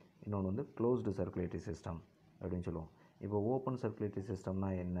சிஸ்டம், இன்னொன்று வந்து க்ளோஸ்டு சர்க்குலேட்டரி சிஸ்டம் அப்படின்னு சொல்லுவோம். இப்போ ஓப்பன் சர்க்குலேட்டரி சிஸ்டம்னா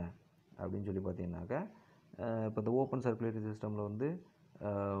என்ன அப்படின்னு சொல்லி பார்த்தீங்கன்னாக்கா, இப்போ இந்த ஓப்பன் சர்க்குலேட்டரி சிஸ்டமில் வந்து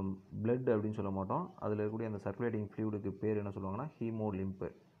பிளட் அப்படின்னு சொல்ல மாட்டோம். அதில் இருக்கக்கூடிய அந்த சர்க்குலேட்டிங் ஃப்ளூயிடுக்கு பேர் என்ன சொல்லுவாங்கன்னா ஹீமோலிம்ப்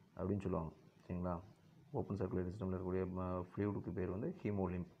அப்படின்னு சொல்லுவாங்க. சரிங்களா? ஓப்பன் சர்க்குலேட்டரி சிஸ்டமில் இருக்கக்கூடிய ஃப்ளூயிடுக்கு பேர் வந்து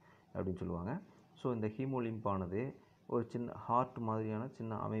ஹீமோலிம்ப் அப்படின்னு சொல்லுவாங்க. ஸோ இந்த ஹீமோலிம்ப் ஆனது ஒரு சின்ன ஹார்ட் மாதிரியான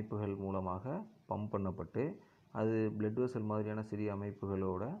சின்ன அமைப்புகள் மூலமாக பம்ப் பண்ணப்பட்டு அது பிளட் வெசல் மாதிரியான சிறிய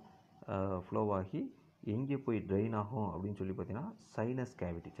அமைப்புகளோட ஃப்ளோ ஆகி எங்கே போய் ட்ரெயின் ஆகும் அப்படின்னு சொல்லி பார்த்தீங்கன்னா சைனஸ்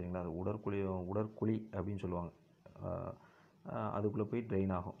கேவிட்டி. சரிங்களா? அது உடற்குழி அப்படின்னு சொல்லுவாங்க. அதுக்குள்ளே போய்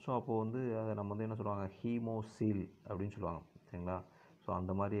ட்ரெயின் ஆகும். ஸோ அப்போது வந்து அதை நம்ம வந்து என்ன சொல்லுவாங்க, ஹீமோசீல் அப்படின்னு சொல்லுவாங்க. சரிங்களா? ஸோ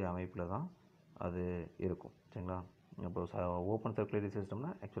அந்த மாதிரி அமைப்பில் தான் அது இருக்கும். சரிங்களா? இப்போ ஓப்பன் சர்க்குலேட்டரி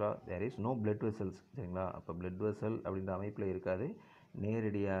சிஸ்டம்னா ஆக்சுவலாக there is no blood vessels. சரிங்களா? அப்போ பிளட் வெசல் அப்படின்ற அமைப்பில் இருக்காது.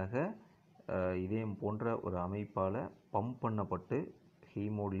 நேரடியாக இதயம் போன்ற ஒரு அமைப்பால் பம்ப் பண்ணப்பட்டு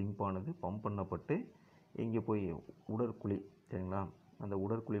ஹீமோலிம்பானது பம்ப் பண்ணப்பட்டு இங்கே போய் உடற்குழி. சரிங்களா? அந்த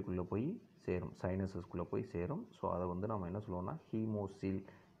உடற்குழிக்குள்ளே போய் சேரும், சைனஸஸ்குள்ளே போய் சேரும். ஸோ அதை வந்து நம்ம என்ன சொல்லுவோம்னா ஹீமோசீல்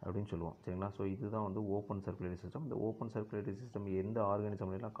அப்படின்னு சொல்லுவோம். சரிங்களா? ஸோ இதுதான் வந்து ஓப்பன் சர்க்குலேட்டரி சிஸ்டம். இந்த ஓப்பன் சர்க்குலேட்டரி சிஸ்டம் எந்த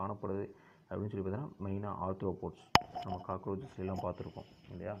ஆர்கானிசம்லாம் காணப்படுது அப்படின்னு சொல்லி பார்த்தீங்கன்னா மெயினாக ஆர்த்ரோபோட்ஸ். நம்ம காக்ரோச்சஸ் எல்லாம் பார்த்துருக்கோம்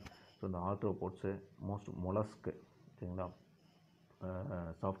இல்லையா? ஸோ இந்த ஆர்த்ரோபோட்ஸு, மோஸ்ட் மொலஸ்க்கு. சரிங்களா?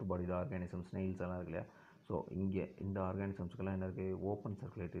 சாஃப்ட் பாடிடு ஆர்கானிசம்ஸ், ஸ்னெயில்ஸ் எல்லாம் இருக்கு இல்லையா? ஸோ இங்கே இந்த ஆர்கானிசம்ஸ்க்கெல்லாம் என்ன இருக்குது, ஓப்பன்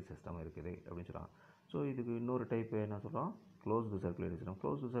சர்க்குலேட்டரி சிஸ்டம் இருக்குது அப்படின்னு சொல்கிறாங்க. ஸோ இதுக்கு இன்னொரு டைப் என்ன சொல்கிறோம், closed circulatory system.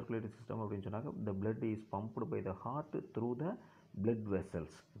 Closed circulatory system அப்படின்னு சொன்னாக்க the blood is pumped by the heart through the blood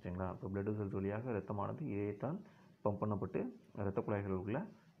vessels. சரிங்களா? இப்போ பிளட் வெசல்ஸ் வழியாக ரத்தமானது இதயத்தால் பம்ப் பண்ணப்பட்டு ரத்த குழாய்களுக்குள்ளே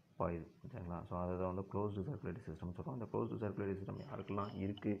பாயுது. சரிங்களா? ஸோ அதை தான் வந்து க்ளோஸ்டு சர்க்குலேட்டரி சிஸ்டம் சொல்கிறோம். இந்த க்ளோஸ்டு சர்க்குலேட்டரி சிஸ்டம் யாருக்கெல்லாம்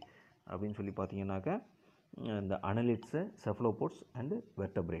இருக்குது அப்படின்னு சொல்லி பார்த்தீங்கன்னாக்க இந்த அனலிட்ஸு, செஃபலோபோட்ஸ் அண்டு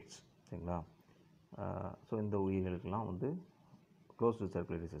வெர்டபிரேட்ஸ். சரிங்களா? ஸோ இந்த உயிர்களுக்கெல்லாம் வந்து க்ளோஸ்டு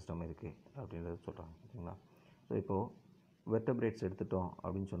சர்க்குலேட்டரி சிஸ்டம் இருக்குது அப்படின்றத சொல்கிறாங்க. சரிங்களா? ஸோ இப்போது வெர்டபிரேட்ஸ் எடுத்துட்டோம்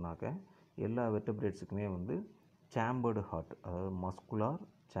அப்படின்னு சொன்னாக்க எல்லா வெர்டபிரேட்ஸுக்குமே வந்து சேம்பர்டு ஹார்ட், அதாவது மஸ்குலார்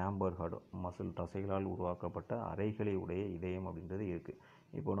சேம்பர்டு ஹார்ட், மசில் தசைகளால் உருவாக்கப்பட்ட அறைகளை உடைய இதயம் அப்படின்றது இருக்குது.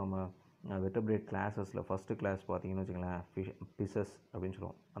 இப்போது நம்ம வெர்டபிரேட் கிளாஸஸில் ஃபஸ்ட்டு கிளாஸ் பார்த்தீங்கன்னு வச்சுங்களேன், பிசஸ் அப்படின்னு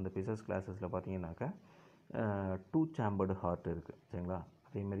சொல்லுவோம். அந்த பிசஸ் கிளாஸஸில் பார்த்தீங்கன்னாக்கா 2 சேம்பர்டு ஹார்ட் இருக்குது. சரிங்களா?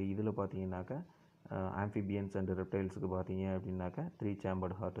 அதேமாதிரி இதில் பார்த்தீங்கன்னாக்கா ஆம்ஃபிபியன்ஸ் அண்ட் ரெப்டைல்ஸுக்கு பார்த்தீங்க அப்படின்னாக்கா 3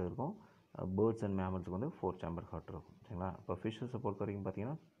 சேம்பர்டு ஹார்ட் இருக்கும். பேர்ட்ஸ் அண்ட் மேமல்ஸுக்கு வந்து 4 சேம்பர்டு ஹார்ட் இருக்கும். சரிங்களா? இப்போ ஃபிஷ்ஷஸை பொறுத்த வரைக்கும்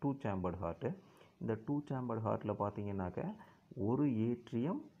பார்த்தீங்கன்னா 2 சேம்பர்டு ஹார்ட்டு. இந்த 2 சேம்பர்டு ஹார்ட்டில் பார்த்தீங்கன்னாக்கா ஒரு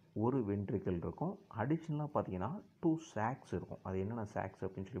ஏட்ரியம், ஒரு வென்ட்ரிக்கல் இருக்கும். அடிஷ்னலாக பார்த்தீங்கன்னா 2 சாக்ஸ் இருக்கும். அது என்னென்ன சாக்ஸ்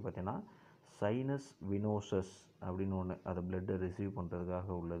அப்படின்னு சொல்லி பார்த்தீங்கன்னா சைனஸ் வினோசஸ் அப்படின்னு ஒன்று, அதை பிளட்டை ரிசீவ் பண்ணுறதுக்காக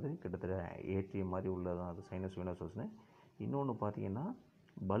உள்ளது. கிட்டத்தட்ட ஏடிஎம் மாதிரி உள்ளது தான் அது சைனஸ் வினோசஸ்னு. இன்னொன்று பார்த்தீங்கன்னா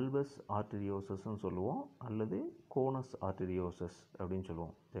பல்பஸ் ஆர்டரியோசஸ்ன்னு சொல்லுவோம், அல்லது கோனஸ் ஆர்டரியோசஸ் அப்படின்னு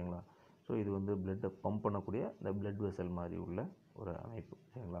சொல்லுவோம். சரிங்களா? ஸோ இது வந்து பிளட்டை பம்ப் பண்ணக்கூடிய இந்த பிளட் வெசல் மாதிரி உள்ள ஒரு அமைப்பு.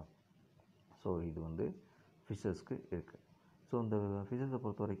 சரிங்களா? ஸோ இது வந்து ஃபிஷ்ஷஸ்க்கு இருக்குது. ஸோ இந்த ஃபிஷஸை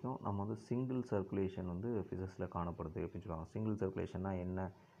பொறுத்த வரைக்கும் நம்ம வந்து சிங்கிள் சர்க்குலேஷன் வந்து ஃபிஷஸில் காணப்படுது அப்படின்னு சொல்லுவாங்க. சிங்கிள் சர்க்குலேஷன்னா என்ன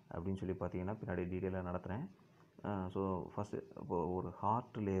அப்படின்னு சொல்லி பார்த்தீங்கன்னா பின்னாடி டீட்டெயிலாக நடத்துகிறேன். ஸோ ஃபஸ்ட்டு இப்போது ஒரு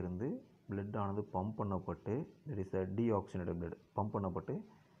ஹார்ட்லேருந்து பிளட் ஆனது pump Pannapattu, that is deoxygenated blood pump பண்ணப்பட்டு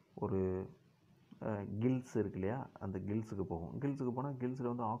ஒரு கில்ஸ் இருக்கு இல்லையா, அந்த கில்ஸுக்கு போகும். கில்ஸுக்கு போனால் கில்ஸில்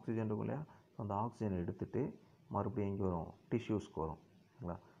வந்து ஆக்சிஜன் இருக்கும் இல்லையா, அந்த ஆக்சிஜனை எடுத்துகிட்டு மறுபடியும் எங்கே வரும், டிஷ்யூஸ்க்கு வரும்.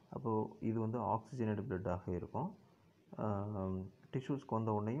 சரிங்களா? அப்போது இது வந்து ஆக்சிஜனேட்டட் பிளட்டாக இருக்கும். டிஷ்யூஸ்க்கு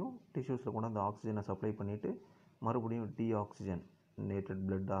வந்த உடனேயும் டிஷ்யூஸில் கொண்டு அந்த ஆக்சிஜனை சப்ளை பண்ணிவிட்டு மறுபடியும் டீஆக்சிஜனேட்டட்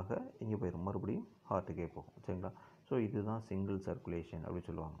பிளட்டாக இங்கே போயிடும், மறுபடியும் ஹார்ட்டுக்கே போகும். சரிங்களா? ஸோ இதுதான் சிங்கிள் சர்க்குலேஷன் அப்படின்னு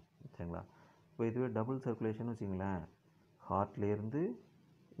சொல்லுவாங்க. சரிங்களா? இப்போ இதுவே டபுள் சர்க்குலேஷன் வச்சிங்களேன், ஹார்ட்லேருந்து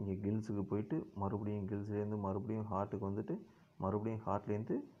இங்கே கில்ஸுக்கு போயிட்டு மறுபடியும் கில்ஸ்லேருந்து மறுபடியும் ஹார்ட்டுக்கு வந்துட்டு மறுபடியும்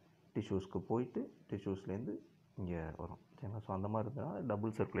ஹார்ட்லேருந்து டிஷ்யூஸ்க்கு போயிட்டு டிஷ்யூஸ்லேருந்து இங்கே வரும். சரிங்களா? ஸோ அந்த மாதிரி இருந்தால்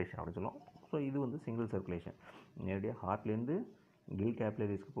டபுள் சர்க்குலேஷன் அப்படின்னு சொல்லுவோம். ஸோ இது வந்து சிங்கிள் சர்க்குலேஷன். நேரடியாக ஹார்ட்லேருந்து கில்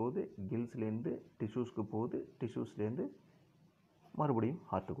கேப்லரிஸ்க்கு போகுது, கில்ஸ்லேருந்து டிஷ்யூஸ்க்கு போகுது, டிஷ்யூஸ்லேருந்து மறுபடியும்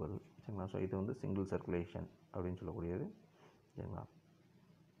ஹார்ட்டுக்கு வருது. சரிங்களா? ஸோ இது வந்து சிங்கிள் சர்க்குலேஷன் அப்படின்னு சொல்லக்கூடியது. சரிங்களா?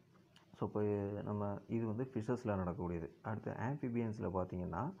 ஸோ இப்போ நம்ம இது வந்து ஃபிஷஸில் நடக்கக்கூடியது. அடுத்து ஆம்ஃபிபியன்ஸில்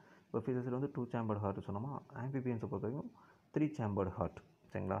பார்த்தீங்கன்னா, இப்போ ஃபிஷஸில் வந்து 2 சேம்பர்டு ஹார்ட் சொன்னோமா, ஆம்ஃபிபியன்ஸை பொறுத்த வரைக்கும் 3 சேம்பர்டு ஹார்ட்.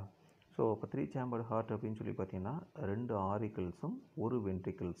 சரிங்களா? ஸோ இப்போ 3 சேம்பர்டு ஹார்ட் அப்படின்னு சொல்லி பார்த்தீங்கன்னா 2 ஆரிக்கிள்ஸும் 1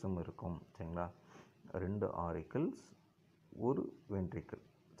 வென்ட்ரிக்கிள்ஸும் இருக்கும். சரிங்களா? 2 ஆரிக்கிள்ஸ் 1 வென்ட்ரிக்கிள்.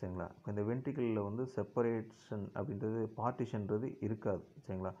 சரிங்களா? இப்போ இந்த வென்ட்ரிக்கிளில் வந்து செப்பரேஷன் அப்படின்றது பார்ட்டிஷன்றது இருக்காது.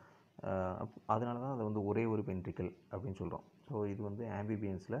 சரிங்களா? அதனால தான் அதை வந்து ஒரே ஒரு வென்ட்ரிக்கிள் அப்படின்னு சொல்கிறோம். ஸோ இது வந்து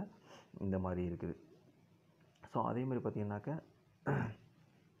ஆம்பிபியன்ஸில் இந்த மாதிரி இருக்குது. ஸோ அதே மாதிரி பார்த்தீங்கன்னாக்கா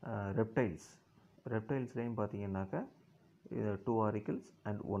ரெப்டைல்ஸ்லேயும் பார்த்தீங்கன்னாக்கா 2 ஆரிக்கிள்ஸ்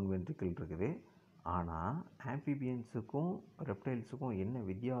அண்ட் 1 வென்ட்ரிக்கிள் இருக்குது. ஆனால் ஆம்பிபியன்ஸுக்கும் ரெப்டைல்ஸுக்கும் என்ன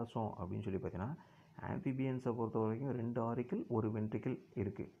வித்தியாசம் அப்படின்னு சொல்லி பார்த்தீங்கன்னா, ஆம்பிபியன்ஸை பொறுத்த வரைக்கும் 2 ஆரிக்கிள் 1 வென்ட்ரிக்கிள்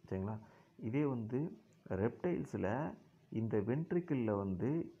இருக்குது சரிங்களா. இதே வந்து ரெப்டைல்ஸில் இந்த வென்ட்ரிக்கிளில் வந்து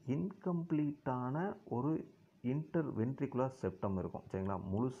இன்கம்ப்ளீட்டான ஒரு இன்டர் வென்ட்ரிகுலர் செப்டம் இருக்கும் சரிங்களா.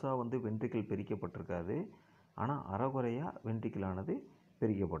 முழுசாக வந்து வென்ட்ரிக்கிள் பிரிக்கப்பட்டிருக்காது, ஆனால் அரைகுறையாக வென்ட்ரிக்கிளானது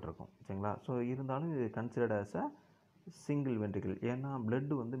பிரிக்கப்பட்டிருக்கும் சரிங்களா. ஸோ இருந்தாலும் இது considered as a single ventricle. ஏன்னா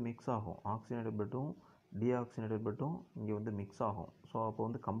பிளட்டு வந்து மிக்ஸ் ஆகும், ஆக்சிஜனேட்டட் பிளட்டும் டீஆக்சிஜனேட்டட் பிளட்டும் இங்கே வந்து மிக்ஸ் ஆகும். ஸோ அப்போ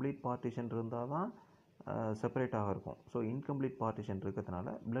வந்து கம்ப்ளீட் பார்ட்டிஷன் இருந்தால் தான் செப்பரேட்டாக இருக்கும். ஸோ இன்கம்ப்ளீட் பார்ட்டிஷன்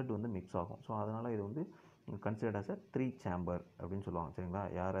இருக்கிறதுனால பிளட் வந்து மிக்ஸ் ஆகும். ஸோ அதனால் இது வந்து கன்சிடர்ட் ஆஸ் அ 3 சேம்பர் அப்படின்னு சொல்லுவாங்க சரிங்களா.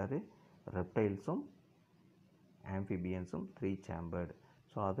 யார் யார்? ரெப்டைல்ஸும் ஆம்பிபியன்ஸும் 3 சேம்பர்டு.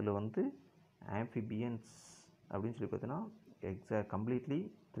 ஸோ அதில் வந்து ஆம்பிபியன்ஸ் அப்படின்னு சொல்லி பார்த்தீங்கன்னா கம்ப்ளீட்லி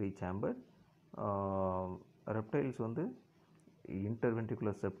 3 சேம்பர்ட். ரெப்டைல்ஸ் வந்து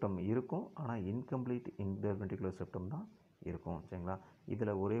இன்டர்வென்ட்ரிகுலர் செப்டம் இருக்கும், ஆனால் இன்கம்ப்ளீட் இன்டர்வென்ட்ரிகுலர் செப்டம் தான் இருக்கும் சரிங்களா.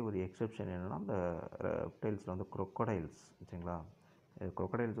 இதில் ஒரே ஒரு எக்ஸெப்ஷன் என்னென்னா, இந்த ரெப்டைல்ஸில் வந்து crocodiles சரிங்களா.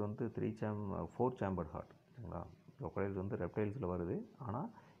 crocodiles வந்து 4 சேம்பர்ட் ஹார்ட் சரிங்களா. crocodiles வந்து ரெப்டைல்ஸில் வருது, ஆனால்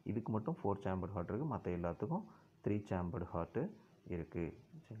இதுக்கு மட்டும் 4 சேம்பர்ட் ஹார்ட் இருக்குது, மற்ற எல்லாத்துக்கும் 3 சேம்பர்டு ஹார்ட்டு இருக்குது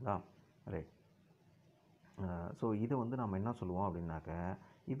சரிங்களா. ரைட். ஸோ இதை வந்து நம்ம என்ன சொல்லுவோம் அப்படின்னாக்க,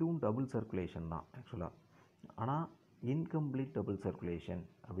 இதுவும் டபுள் சர்க்குலேஷன் தான் ஆக்சுவலாக, ஆனால் இன்கம்ப்ளீட் டபுள் சர்க்குலேஷன்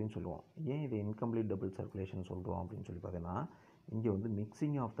அப்படின்னு சொல்லுவோம். ஏன் இது இன்கம்ப்ளீட் டபுள் சர்க்குலேஷன் சொல்கிறோம் அப்படின்னு சொல்லி பார்த்தீங்கன்னா, இங்கே வந்து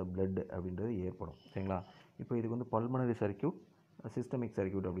மிக்சிங் ஆஃப் த பிளட் அப்படின்றது ஏற்படும் சரிங்களா. இப்போ இதுக்கு வந்து பல்மனரி சர்க்யூட், சிஸ்டமிக்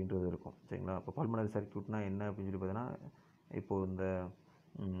சர்க்யூட் அப்படின்றது இருக்கும் சரிங்களா. இப்போ பல்மனரி சர்க்யூட்னால் என்ன அப்படின்னு சொல்லி பார்த்தீங்கன்னா, இப்போது இந்த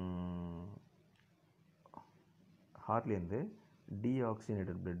ஹார்ட்லேருந்து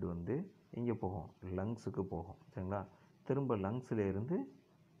டீஆக்சிஜனேட்டட் பிளட் வந்து இங்கே போகும், லங்ஸுக்கு போகும் சரிங்களா. திரும்ப லங்ஸ்லேருந்து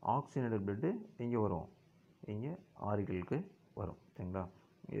ஆக்சிஜனேட்டட் பிளட்டு இங்கே வரும், இங்கே ஆரிக்கிளுக்கு வரும் சரிங்களா.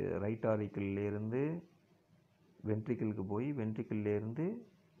 ரைட் ஆரிக்கிள்லேருந்து வென்ட்ரிக்கிளுக்கு போய் வென்ட்ரிக்கிள்லேருந்து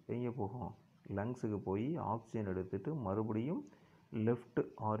எங்கே போகும், லங்ஸுக்கு போய் ஆக்சிஜன் எடுத்துகிட்டு மறுபடியும் லெஃப்ட்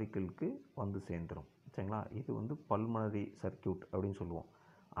ஆரிக்கிளுக்கு வந்து சேர்ந்துடும் சரிங்களா. இது வந்து பல்மனரி சர்க்யூட் அப்படின்னு சொல்லுவோம்.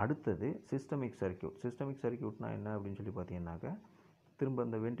 அடுத்தது சிஸ்டமிக் சர்க்யூட். சிஸ்டமிக் சர்க்யூட்னால் என்ன அப்படின்னு சொல்லி பார்த்தீங்கன்னாக்கா, திரும்ப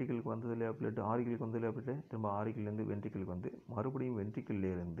அந்த வென்ட்ரிக்கிளுக்கு வந்தது இல்லையா பிளட், ஆரிக்கிளுக்கு வந்தது இல்லையா பிளட், திரும்ப ஆரிக்கிள்லேருந்து வென்ட்ரிக்கிளுக்கு வந்து மறுபடியும்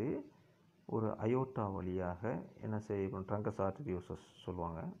வென்ட்ரிக்கிள்லேருந்து ஒரு அயோட்டா வழியாக என்ன செய்யணும், ட்ரங்கஸ் ஆர்டரியோசஸ்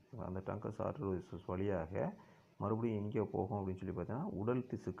சொல்லுவாங்க. அந்த ட்ரங்கஸ் ஆர்டரியோசஸ் வழியாக மறுபடியும் எங்கே போகும் அப்படின்னு சொல்லி பார்த்தீங்கன்னா, உடல்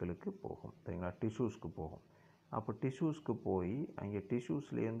திசுக்களுக்கு போகும் சரிங்களா, டிஷ்யூஸ்க்கு போகும். அப்போ டிஷ்யூஸ்க்கு போய் அங்கே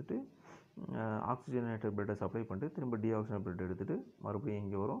டிஷ்யூஸ்லேருந்துட்டு ஆக்சிஜனேட்டட் பிளட்டை சப்ளை பண்ணிட்டு திரும்ப டீஆக்சிஜனேட் பிளட் எடுத்துகிட்டு மறுபடியும்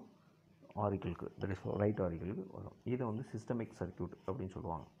எங்கே வரும், ஆரிக்கிளுக்கு, தட் இஸ் ரைட் ஆரிக்கிளுக்கு வரும். இதை வந்து சிஸ்டமிக் சர்க்யூட் அப்படின்னு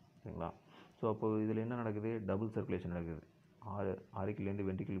சொல்லுவாங்க சரிங்களா. ஸோ அப்போது இதில் என்ன நடக்குது, டபுள் சர்க்குலேஷன் நடக்குது. ஆரிக்கிள்லேருந்து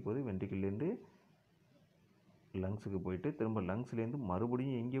வென்ட்ரிக்கிள் போகுது, வென்ட்ரிக்கிள்லேருந்து லங்ஸுக்கு போயிட்டு திரும்ப லங்ஸ்லேருந்து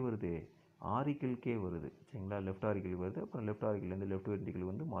மறுபடியும் எங்கே வருது, ஆரிக்கிளுக்கே வருது சரிங்களா. லெஃப்ட் ஆரிக்கிளுக்கு வருது, அப்புறம் லெஃப்ட் ஆரிக்கிள்லேருந்து லெஃப்ட்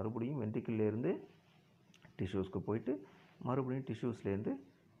வென்ட்ரிக்கிள் வந்து மறுபடியும் வென்ட்ரிக்கிள்லேருந்து டிஷ்யூஸ்க்கு போயிட்டு மறுபடியும் டிஷ்யூஸ்லேருந்து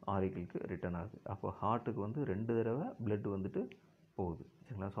ஆரிக்கிளுக்கு ரிட்டர்ன் ஆகுது. அப்போ ஹார்ட்டுக்கு வந்து 2 தடவை பிளட் வந்துட்டு போகுது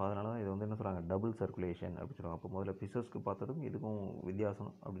சரிங்களா. ஸோ அதனால தான் இதை வந்து என்ன சொல்கிறாங்க, டபுள் சர்க்குலேஷன் அப்படின்னு சொல்லுவாங்க. அப்போ முதல்ல ஃபிஷஸ்க்கு பார்த்ததும் இதுக்கும்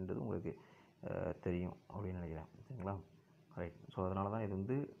வித்தியாசம் அப்படின்றது உங்களுக்கு தெரியும் அப்படின்னு நினைக்கிறேன் சரிங்களா. ரைட். ஸோ அதனால தான் இது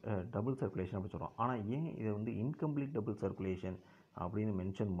வந்து டபுள் சர்க்குலேஷன் அப்படின்னு சொல்கிறோம். ஆனால் ஏன் இதை வந்து இன்கம்ப்ளீட் டபுள் சர்க்குலேஷன் அப்படின்னு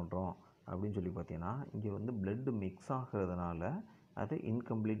மென்ஷன் பண்ணுறோம் அப்படின்னு சொல்லி பார்த்தீங்கன்னா, இங்கே வந்து பிளட் மிக்ஸ் ஆகிறதுனால அது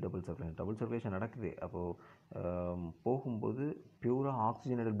incomplete double circulation. Double circulation நடக்குது, அப்போது போகும்போது பியூராக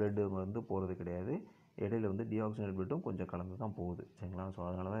ஆக்சிஜனேட்டட் பிளட்டு வந்து போகிறது கிடையாது, இடையில வந்து டீஆக்சிஜனேட்டட் பிளட்டும் கொஞ்சம் கலந்து தான் போகுது சரிங்களா. ஸோ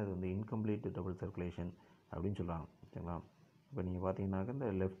அதனால தான் இது வந்து இன்கம்ப்ளீட் டபுள் சர்க்குலேஷன் அப்படின்னு சொல்கிறாங்க சரிங்களா. இப்போ நீங்கள் பார்த்தீங்கன்னாக்க இந்த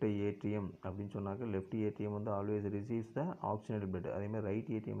லெஃப்ட் ஏடிஎம் அப்படின்னு சொன்னாக்க, லெஃப்ட் ஏடிஎம் வந்து always receives the oxygenated blood, அதேமாதிரி right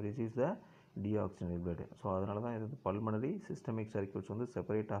ATM receives the deoxygenated blood. So அதனால தான் இது வந்து பல்மனரி சிஸ்டமிக் சர்க்யூட்ஸ் வந்து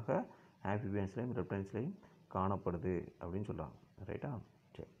செப்பரேட்டாக ஆம்பிபியன்ஸ்லையும் ரெப்டைல்ஸ்லையும் காணப்படுது அப்படின்னு சொல்கிறாங்க. ரைட்டா.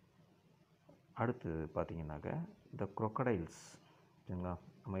 சரி, அடுத்தது பார்த்தீங்கன்னாக்க இந்த crocodiles சரிங்களா.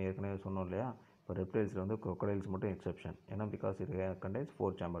 நம்ம ஏற்கனவே சொன்னோம் இல்லையா, இப்போ ரெப்டைல்ஸில் வந்து crocodiles மட்டும் எக்ஸெப்ஷன், ஏன்னா because it contains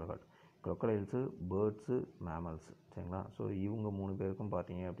 4 chamber heart. crocodiles, birds, mammals சரிங்களா. ஸோ இவங்க 3 பேருக்கும்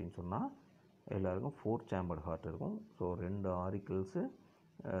பார்த்தீங்க அப்படின்னு சொன்னால் எல்லாருக்கும் 4 சேம்பர் ஹார்ட் இருக்கும். ஸோ 2 ஆரிக்கிள்ஸு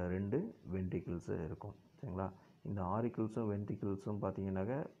 2 வென்ட்ரிக்கிள்ஸு இருக்கும் சரிங்களா. இந்த ஆரிக்கிள்ஸும் வென்ட்ரிக்கிள்ஸும்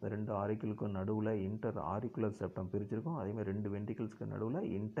பார்த்தீங்கன்னாக்க 2 ஆரிக்கிளுக்கும் நடுவில் இன்டர் ஆரிக்குலர் செப்டம் பிரிச்சிருக்கும், அதேமாதிரி 2 வென்ட்ரிக்கிள்ஸ்க்கு நடுவில்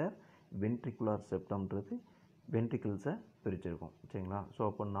இன்டர் வென்ட்ரிகுலர் செப்டம்ன்றது வென்ட்ரிக்கிள்ஸை பிரிச்சிருக்கும் சரிங்களா. ஸோ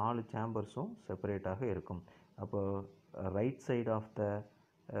அப்போ 4 சேம்பர்ஸும் செப்பரேட்டாக இருக்கும். அப்போ right side of the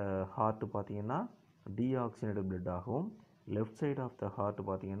heart பார்த்தீங்கன்னா deoxygenated பிளட்டாகவும், left side of the heart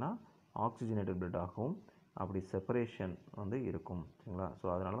பார்த்தீங்கன்னா ஆக்சிஜனேட்டட் பிளட்டாகவும் அப்படி செப்பரேஷன் வந்து இருக்கும் சரிங்களா. ஸோ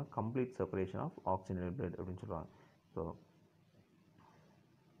அதனால தான் complete separation of oxygenated blood அப்படின்னு சொல்லுவாங்க. ஸோ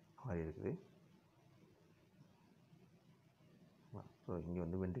மாதிரி இருக்குது. ஸோ இங்கே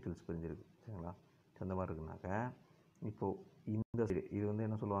வந்து வென்ட்ரிக்கிள்ஸ் பிரிஞ்சிருக்கு சரிங்களா. இந்த மாதிரி இருக்குனாக்க இப்போது இந்த சைடு இது வந்து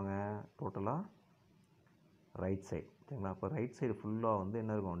என்ன சொல்லுவாங்க டோட்டலாக ரைட் சைடு சரிங்களா. அப்போ ரைட் சைடு ஃபுல்லாக வந்து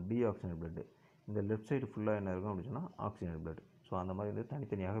என்ன இருக்கும் டீஆக்சிஜனேட் பிளட்டு, இந்த லெஃப்ட் சைடு ஃபுல்லாக என்ன இருக்கும் அப்படின்னு சொன்னால் ஆக்சிஜனேட் பிளட். ஸோ அந்த மாதிரி வந்து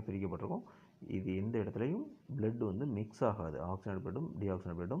தனித்தனியாக பிரிக்கப்பட்டிருக்கும். இது எந்த இடத்துலையும் பிளட் வந்து மிக்ஸ் ஆகாது, ஆக்சிஜனேட் பிளட்டும்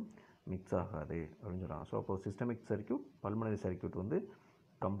டீஆக்சிஜனேட் பிளட்டும் மிக்ஸ் ஆகாது அப்படின்னு சொல்கிறாங்க. ஸோ அப்போ சிஸ்டமிக் சர்க்யூட் பல்மனரி சர்க்யூட் வந்து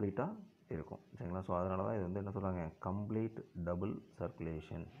கம்ப்ளீட்டாக இருக்கும் சரிங்களா. ஸோ அதனால தான் இது வந்து என்ன சொல்கிறாங்க கம்ப்ளீட் டபுள்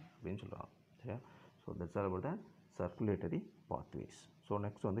சர்க்குலேஷன் அப்படின்னு சொல்கிறாங்க சரியா. So that's all about the circulatory pathways. So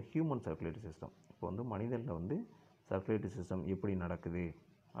next வந்து ஹியூமன் சர்க்குலேட்டரி சிஸ்டம். இப்போ வந்து மனிதனில் வந்து சர்க்குலேட்டரி சிஸ்டம் எப்படி நடக்குது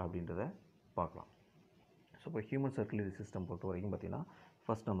அப்படின்றத பார்க்கலாம். ஸோ இப்போ ஹியூமன் சர்க்குலேட்டரி சிஸ்டம் பொறுத்த வரைக்கும் பார்த்திங்கன்னா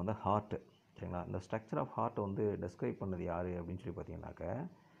ஃபஸ்ட் நம்ம வந்து ஹார்ட்டு சரிங்களா. இந்த ஸ்ட்ரக்சர் ஆஃப் ஹார்ட்டை வந்து டெஸ்கிரைப் பண்ணது யார் அப்படின்னு சொல்லி பார்த்தீங்கன்னாக்க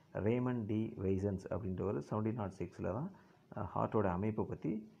ரேமண்ட் டி வெய்சன்ஸ் அப்படின்றவர் 1706 தான் ஹார்ட்டோட அமைப்பை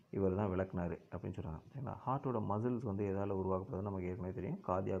பற்றி இவர் தான் விளக்குனார் அப்படின்னு சொல்கிறாங்க சரிங்களா. ஹார்ட்டோட மசில்ஸ் வந்து எதால் உருவாக்கப்பட்டது நமக்கு ஏற்கனவே தெரியும்,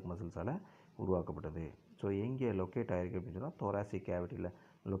 கார்டியாக் மசில்ஸால் உருவாக்கப்பட்டது. ஸோ எங்கே லொக்கேட் ஆகிருக்கு அப்படின்னு சொன்னால் thoracic கேவிட்டியில்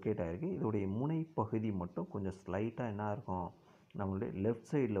லொக்கேட் ஆகிருக்கு. இதோடைய முனைப்பகுதி மட்டும் கொஞ்சம் ஸ்லைட்டாக என்ன இருக்கும் நம்மளுடைய லெஃப்ட்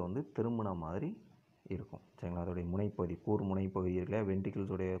சைடில் வந்து திரும்பின மாதிரி இருக்கும் சரிங்களா. அதோடைய முனைப்பகுதி கூர் முனைப்பகுதி இருக்குல்ல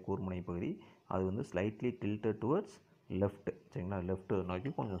வென்ட்ரிகிள்ஸோடைய கூர் முனைப்பகுதி அது வந்து ஸ்லைட்லி டில்டட் டுவர்ட்ஸ் லெஃப்ட் சரிங்களா. லெஃப்ட் நோக்கி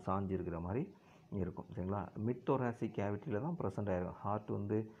கொஞ்சம் சாஞ்சி இருக்கிற மாதிரி இருக்கும் சரிங்களா. மிட் thoracic கேவிட்டியில் தான் ப்ரெசென்ட் ஆகிருக்கும். ஹார்ட்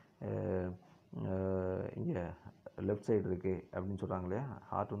வந்து இங்கே லெஃப்ட் சைடு இருக்குது அப்படின்னு சொல்கிறாங்க இல்லையா.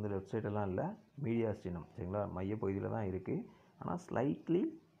 ஹார்ட் வந்து லெஃப்ட் சைடெல்லாம் இல்லை, மீடியாஸ்டினம் சரிங்களா மையப்பகுதியில் தான் இருக்குது. ஆனால் slightly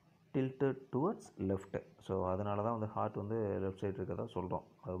tilted towards left. So அதனால தான் வந்து ஹார்ட் வந்து லெஃப்ட் சைடு இருக்கிறதா சொல்கிறோம்.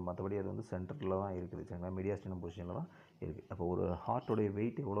 அது மற்றபடி அது வந்து சென்டரில் தான் இருக்குது சரிங்களா, மீடியாஸ்டினம் பொசிஷனில் தான் இருக்குது. அப்போ ஒரு ஹார்ட்டோடைய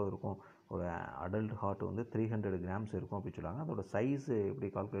வெயிட் எவ்வளோ இருக்கும், ஒரு அடல்ட் ஹார்ட் வந்து 300 கிராம்ஸ் இருக்கும் அப்படின்னு சொல்லுவாங்க. அதோட சைஸு எப்படி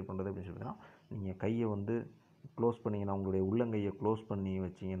கால்குலேட் பண்ணுறது அப்படின்னு சொல்லிட்டுனா நீங்கள் கையை வந்து க்ளோஸ் பண்ணிங்கன்னா உங்களுடைய உள்ளங்கையை க்ளோஸ் பண்ணி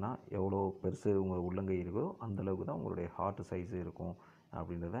வச்சிங்கன்னா எவ்வளோ பெருசு உங்கள் உள்ளங்கை இருக்கோ அந்தளவுக்கு தான் உங்களுடைய ஹார்ட் சைஸு இருக்கும்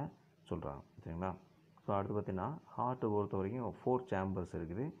அப்படின்றத சொல்கிறாங்க சரிங்களா. ஸோ அடுத்து பார்த்திங்கன்னா ஹார்ட்டை பொறுத்த வரைக்கும் 4 சேம்பர்ஸ்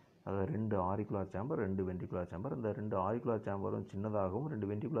இருக்குது. அதாவது 2 ஆரிக்குலார் சேம்பர் 2 வென்ட்ரிகுலார் சேம்பர். இந்த 2 ஆரிக்குலார் சேம்பரும் சின்னதாகவும் 2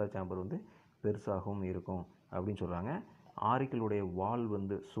 வென்ட்ரிகுலார் சேம்பர் வந்து பெருசாகவும் இருக்கும் அப்படின்னு சொல்கிறாங்க. ஆரிக்கிளுடைய வால்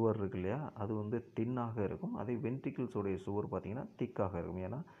வந்து சுவர் இருக்கு இல்லையா அது வந்து தின்னாக இருக்கும். அதே வென்ட்ரிகிள்ஸோடைய சுவர் பார்த்திங்கன்னா திக்காக இருக்கும்.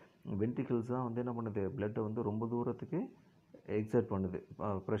 ஏன்னா வென்ட்ரிகிள்ஸ் தான் வந்து என்ன பண்ணுது பிளட்டை வந்து ரொம்ப தூரத்துக்கு எக்ஸர்ட் பண்ணுது,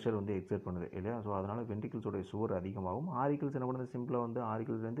 ப்ரெஷர் வந்து எக்ஸர்ட் பண்ணுது இல்லையா. ஸோ அதனால் வென்ட்ரிகிள்ஸோடைய சுவர் அதிகமாகும். ஆரிக்கிள்ஸ் என்ன பண்ணுது சிம்பிளாக வந்து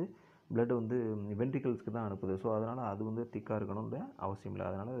ஆரிக்கிள்ஸ்லேருந்து பிளட் வந்து வென்ட்ரிகிள்ஸ்க்கு தான் அனுப்புது. ஸோ அதனால் அது வந்து திக்காக இருக்கணும்னு அவசியம் இல்லை.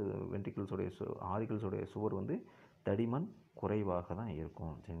 அதனால் வென்ட்ரிகிள்ஸோடைய ஆரிக்கிள்ஸோடைய சுவர் வந்து தடிமன் குறைவாக தான்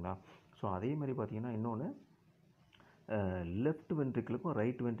இருக்கும் சரிங்களா. ஸோ அதே மாதிரி பார்த்திங்கன்னா இன்னொன்று லெஃப்ட் வென்ட்ரிக்கிளுக்கும்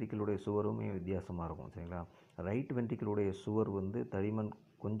ரைட் வென்ட்ரிக்கிளுடைய சுவருமே வித்தியாசமாக இருக்கும் சரிங்களா. ரைட் வென்ட்ரிக்கிளுடைய சுவர் வந்து தடிமன்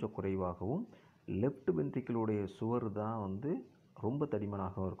கொஞ்சம் குறைவாகவும் லெஃப்ட் வென்ட்ரிக்கிளுடைய சுவர் தான் வந்து ரொம்ப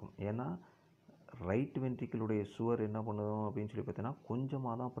தடிமனாகவும் இருக்கும். ஏன்னா ரைட் வென்ட்ரிக்கிளுடைய சுவர் என்ன பண்ணுவோம் அப்படின்னு சொல்லி பார்த்தீங்கன்னா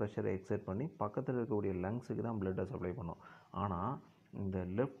கொஞ்சமாக தான் ப்ரெஷரை எக்ஸர்ட் பண்ணி பக்கத்தில் இருக்கக்கூடிய லங்ஸுக்கு தான் பிளட்டை சப்ளை பண்ணும். ஆனால் இந்த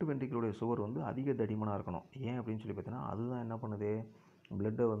லெஃப்ட் வென்ட்ரிக்கிளுடைய சுவர் வந்து அதிக தடிமனாக இருக்கணும். ஏன் அப்படின்னு சொல்லி பார்த்தீங்கன்னா அதுதான் என்ன பண்ணுது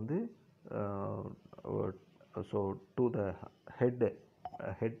பிளட்டை வந்து so to the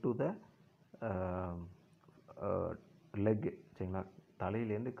head to the leg சரிங்களா,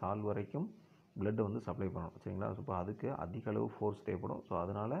 தலையிலேருந்து கால் வரைக்கும் பிளட்டை வந்து சப்ளை பண்ணணும் சரிங்களா. ஸோ இப்போ அதுக்கு அதிக அளவு ஃபோர்ஸ் தேவைப்படும். ஸோ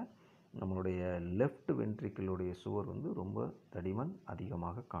அதனால் நம்மளுடைய லெஃப்ட் வென்ட்ரிக்கிளுடைய சுவர் வந்து ரொம்ப தடிமன்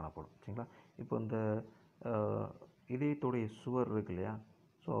அதிகமாக காணப்படும் சரிங்களா. இப்போ இந்த இதயத்துடைய சுவர் இருக்கு இல்லையா.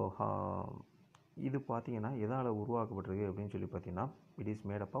 ஸோ இது பார்த்திங்கன்னா எதால் உருவாக்கப்பட்டிருக்கு அப்படின்னு சொல்லி பார்த்தீங்கன்னா it is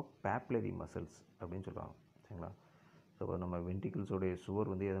made up of papillary muscles அப்படின்னு சொல்கிறாங்க சரிங்களா. ஸோ நம்ம வென்ட்ரிகிள்ஸோடைய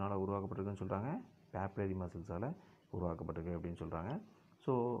சுவர் வந்து எதனால் உருவாக்கப்பட்டிருக்குன்னு சொல்கிறாங்க, பேப்லரி மசில்ஸால் உருவாக்கப்பட்டிருக்கு அப்படின்னு சொல்கிறாங்க.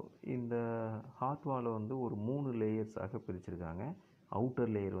 ஸோ இந்த ஹார்ட் வாலை வந்து ஒரு 3 லேயர்ஸாக பிரிச்சிருக்காங்க.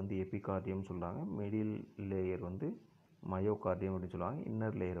 அவுட்டர் லேயர் வந்து எபிகார்டியம் சொல்கிறாங்க, மிடில் லேயர் வந்து மயோகார்டியம் அப்படின்னு சொல்லுவாங்க,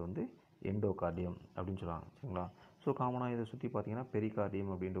 இன்னர் லேயர் வந்து எண்டோகார்டியம் அப்படின்னு சொல்லுவாங்க சரிங்களா. ஸோ காமனாக இதை சுற்றி பார்த்திங்கன்னா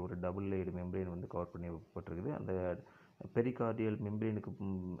பெரிகார்டியம் அப்படின்ற ஒரு டபுள் லேயர்டு மெம்பரேன் வந்து கவர் பண்ணப்பட்டிருக்குது. அந்த pericardial மெம்பரேனுக்கு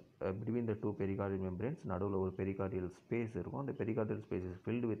between the 2 pericardial membranes நடுவில் ஒரு பெரிகார்டியல் ஸ்பேஸ் இருக்கும். அந்த pericardial space is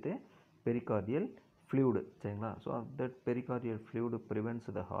filled with pericardial fluid சரிங்களா. So that pericardial fluid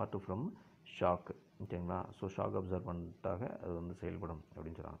prevents the heart from shock சரிங்களா. ஸோ ஷாக் அப்சர்வெண்ட்டாக அது வந்து செயல்படும்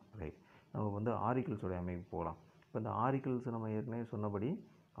அப்படின்னு சொல்கிறாங்க ரைட். நம்ம வந்து ஆரிக்கிள்ஸோடைய அமைப்பு போகலாம். இப்போ இந்த ஆரிக்கிள்ஸ் நம்ம ஏற்கனவே சொன்னபடி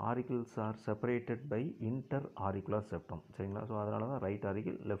auricles R separated by inter auricular septum சரிங்களா. ஸோ அதனால தான் ரைட்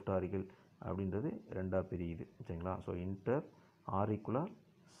ஆரிக்கிள் லெஃப்ட் ஆரிக்கிள் அப்படின்றது ரெண்டாக பிரியுது சரிங்களா. So inter auricular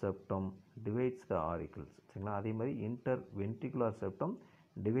septum divides த ஆரிக்கிள்ஸ் சரிங்களா. அதே மாதிரி இன்டர் வென்ட்ரிகுலர் செப்டம்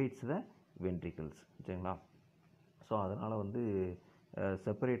டிவைட்ஸ் த வென்ட்ரிகிள்ஸ் சரிங்களா. ஸோ அதனால் வந்து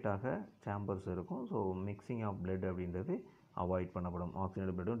செப்பரேட்டாக சேம்பர்ஸ் இருக்கும். ஸோ மிக்சிங் ஆஃப் பிளட் அப்படின்றது அவாய்ட் பண்ணப்படும்.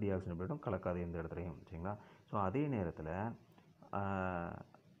 ஆக்சிஜனேட் பிளட்டும் டீஆக்சிஜனேட் பிளட்டும் கலக்காது எந்த இடத்துலையும் சரிங்களா. ஸோ அதே நேரத்தில்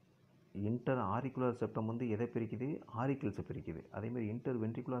இன்டர் ஆரிக்குலர் செப்டம் வந்து எதை பிரிக்குது? ஆரிக்கிள்ஸை பிரிக்குது. அதேமாதிரி இன்டர்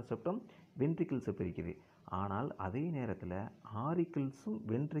வென்ட்ரிகுலர் செப்டம் வென்ட்ரிக்கிள்ஸை பிரிக்குது. ஆனால் அதே நேரத்தில் ஆரிக்கிள்ஸும்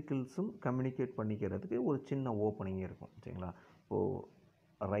வென்ட்ரிக்கிள்ஸும் கம்யூனிகேட் பண்ணிக்கிறதுக்கு ஒரு சின்ன ஓப்பனிங் இருக்கும். சரிங்களா?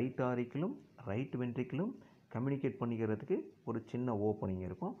 இப்போது ரைட் ஆரிக்கிளும் ரைட் வென்ட்ரிக்கிளும் கம்யூனிகேட் பண்ணிக்கிறதுக்கு ஒரு சின்ன ஓப்பனிங்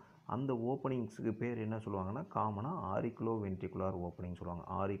இருக்கும். அந்த ஓப்பனிங்ஸுக்கு பேர் என்ன சொல்லுவாங்கன்னா, காமனாக ஆரிக்குலோ வென்ட்ரிகுலார் ஓப்பனிங் சொல்லுவாங்க.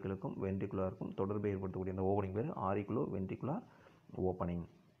 ஆரிக்கிளுக்கும் வென்ட்ரிகுலாருக்கும் தொடர்பு ஏற்படுத்தக்கூடிய அந்த ஓப்பனிங் பேர் ஆரிக்குலோ வென்ட்ரிகுலார் ஓப்பனிங்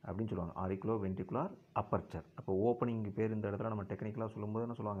அப்படின்னு சொல்லுவாங்க. ஆரிக்குலோ வென்ட்ரிகுலார் அப்பர்ச்சர். அப்போ ஓப்பனிங்கு பேர் இந்த இடத்துல நம்ம டெக்னிக்கலாக சொல்லும்போது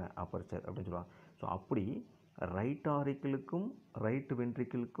என்ன சொல்லுவாங்க? அப்பர்ச்சர் அப்படின்னு சொல்லுவாங்க. ஸோ அப்படி ரைட் ஆரிக்கிளுக்கும் ரைட்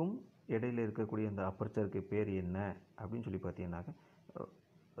வென்ட்ரிக்கிளுக்கும் இடையில் இருக்கக்கூடிய அந்த அப்பர்ச்சருக்கு பேர் என்ன அப்படின்னு சொல்லி பார்த்தீங்கன்னாக்க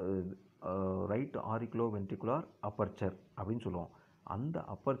ரைட் ஆரிக்குலோ வென்ட்ரிகுலார் அப்பர்ச்சர் அப்படின்னு சொல்லுவோம். அந்த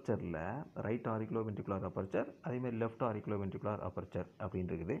அப்பர்ச்சரில் ரைட் ஆரிக்குலோ வென்ட்ரிகுலார் அப்பர்ச்சர், அதேமாதிரி லெஃப்ட் ஆரிக்குலோ வென்ட்ரிகுலார் அப்பர்ச்சர்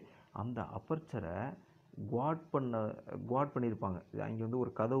அப்படின்னு இருக்குது. அந்த அப்பர்ச்சரை குவாட் பண்ணியிருப்பாங்க. அங்கே வந்து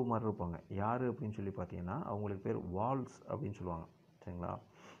ஒரு கதவு மாதிரி இருப்பாங்க. யார் அப்படின்னு சொல்லி பார்த்தீங்கன்னா அவங்களுக்கு பேர் வால்ஸ் அப்படின்னு சொல்லுவாங்க. சரிங்களா?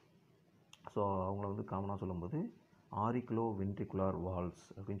 ஸோ அவங்கள வந்து காமனாக சொல்லும்போது ஆரிக்குலோ வென்ட்ரிகுலார் வால்ஸ்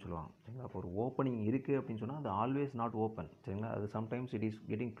அப்படின்னு சொல்லுவாங்க. சரிங்களா? அப்போ ஒரு ஓப்பனிங் இருக்குது அப்படின்னு சொன்னால் அது ஆல்வேஸ் நாட் ஓப்பன். சரிங்களா? அது sometimes it is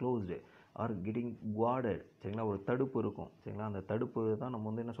getting closed are getting quoted. சரிங்களா? ஒரு தடுப்பு இருக்கும். சரிங்களா? அந்த தடுப்பு தான் நம்ம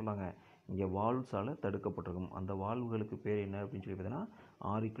வந்து என்ன சொல்கிறாங்க, இங்கே வால்வ்ஸால் தடுக்கப்பட்டிருக்கும். அந்த வால்வுகளுக்கு பேர் என்ன அப்படின்னு சொல்லி பார்த்தீங்கன்னா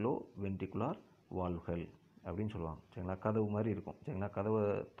ஆரிக்குலோ வென்ட்ரிகுலார் வால்வுகள் அப்படின்னு சொல்லுவாங்க. சரிங்களா? கதவு மாதிரி இருக்கும். சரிங்களா? கதவை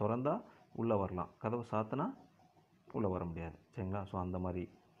திறந்தா உள்ளே வரலாம், கதவை சாத்தினா உள்ளே வர முடியாது. சரிங்களா? ஸோ அந்த மாதிரி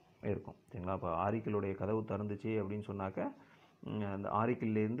இருக்கும். சரிங்களா? அப்போ ஆரிக்கிளுடைய கதவு திறந்துச்சு அப்படின்னு சொன்னாக்க அந்த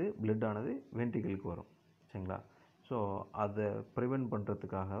ஆரிக்கிள்லேருந்து பிளட் ஆனது வென்ட்ரிக்கிளுக்கு வரும். சரிங்களா? ஸோ அதை ப்ரிவென்ட்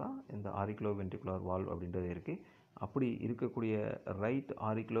பண்ணுறதுக்காக தான் இந்த ஆரிக்குலோ வென்ட்ரிகுலார் வால்வ் அப்படின்றது இருக்குது. அப்படி இருக்கக்கூடிய ரைட்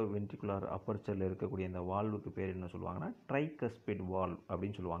ஆரிக்குலோ வென்ட்ரிகுலார் அப்பர்ச்சரில் இருக்கக்கூடிய இந்த வால்வுக்கு பேர் என்ன சொல்லுவாங்கன்னா ட்ரைகஸ்பிட் வால்வ்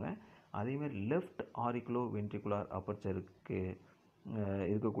அப்படின்னு சொல்லுவாங்க. அதேமாதிரி லெஃப்ட் ஆரிக்குலோ வென்ட்ரிகுலார் அப்பர்ச்சருக்கு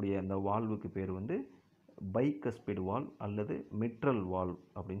இருக்கக்கூடிய அந்த வால்வுக்கு பேர் வந்து பைகஸ்பிட் வால்வ் அல்லது மிட்ரல் வால்வ்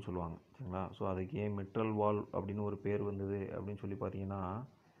அப்படின்னு சொல்லுவாங்க. சரிங்களா? ஸோ அதுக்கு ஏன் மிட்ரல் வால்வ் அப்படின்னு ஒரு பேர் வந்தது அப்படின்னு சொல்லி பார்த்தீங்கன்னா,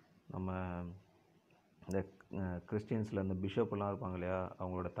 நம்ம இந்த கிறிஸ்டியன்ஸில் அந்த பிஷப்லாம் இருப்பாங்க இல்லையா,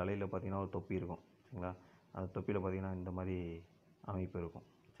 அவங்களோட தலையில் பார்த்தீங்கன்னா ஒரு தொப்பி இருக்கும். சரிங்களா? அந்த தொப்பியில் பார்த்தீங்கன்னா இந்த மாதிரி அமைப்பு இருக்கும்.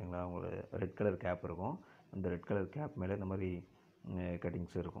 சரிங்களா? அவங்களோட ரெட் கலர் கேப் இருக்கும். அந்த ரெட் கலர் கேப் மேலே இந்த மாதிரி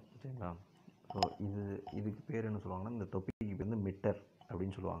கட்டிங்ஸ் இருக்கும். சரிங்களா? ஸோ இதுக்கு பேர் என்ன சொல்லுவாங்கன்னா, இந்த தொப்பிக்கு வந்து மிட்டர்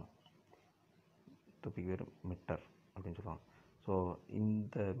அப்படின்னு சொல்லுவாங்க. தொப்பிக்கு பேர் மிட்டர் அப்படின்னு சொல்லுவாங்க. ஸோ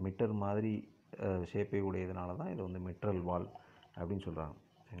இந்த மிட்டர் மாதிரி ஷேப்பை உடையதுனால தான் இதை வந்து மிட்ரல் வால் அப்படின்னு சொல்கிறாங்க.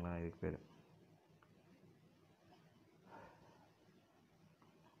 சரிங்களா? இதுக்கு பேர்.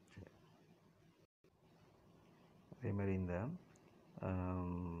 அதேமாதிரி இந்த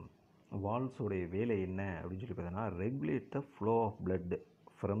வால்ஸோடைய வேலை என்ன அப்படின்னு சொல்லி பார்த்தீங்கன்னா, regulate the flow of blood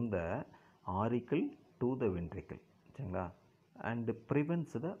from the auricle to the ventricle. சரிங்களா? And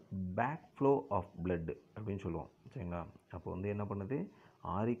prevents the back flow of blood அப்படின்னு சொல்லுவோம். சரிங்களா? அப்போ வந்து என்ன பண்ணுது,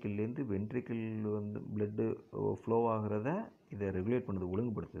 ஆரிக்கிள்லேருந்து வென்ட்ரிக்கிள் வந்து பிளட்டு ஃப்ளோ ஆகிறத இதை ரெகுலேட் பண்ணுது,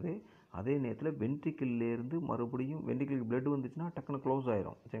 ஒழுங்குபடுத்துது. அதே நேரத்தில் வென்ட்ரிக்கிள்லேருந்து மறுபடியும் வென்ட்ரிக்கிளுக்கு பிளட் வந்துச்சுன்னா டக்குன்னு க்ளோஸ்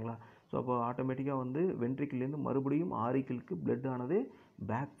ஆகிரும். சரிங்களா? ஸோ அப்போ ஆட்டோமேட்டிக்காக வந்து வென்ட்ரிக்கிள்லேருந்து மறுபடியும் ஆரிக்கிளுக்கு பிளட் ஆனது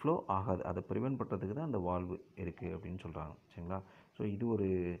பேக் ஃப்ளோ ஆகாது. அதை ப்ரிவென்ட் பண்ணுறதுக்கு தான் அந்த வால்வு இருக்குது அப்படின்னு சொல்கிறாங்க. சரிங்களா? ஸோ இது ஒரு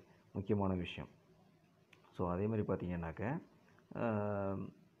முக்கியமான விஷயம். ஸோ அதே மாதிரி பார்த்தீங்கன்னாக்க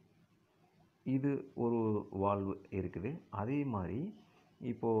இது ஒரு வால்வு இருக்குது. அதே மாதிரி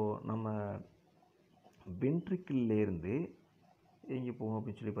இப்போது நம்ம வென்ட்ரிக்கிள்லேருந்து எங்கே போகும்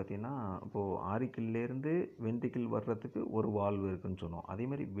அப்படின்னு சொல்லி பார்த்தீங்கன்னா, இப்போது ஆரிக்கிள்லேருந்து வென்ட்ரிக்கிள் வர்றதுக்கு ஒரு வால்வு இருக்குதுன்னு சொன்னோம். அதே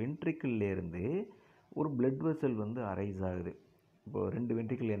மாதிரி வென்ட்ரிக்கிள்லேருந்து ஒரு பிளட் வெசல் வந்து அரைஸ் ஆகுது. இப்போது 2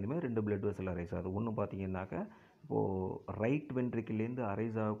 வென்ட்ரிக்கிள்லேருந்துமே 2 பிளட் வெசல் அரைஸ் ஆகுது. ஒன்று பார்த்தீங்கன்னாக்க இப்போது ரைட் வென்ட்ரிக்கிள்லேருந்து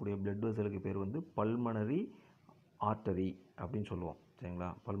அரைஸ் ஆகக்கூடிய பிளட் வெசலுக்கு பேர் வந்து பல்மனரி ஆர்டரி அப்படின்னு சொல்லுவோம். சரிங்களா?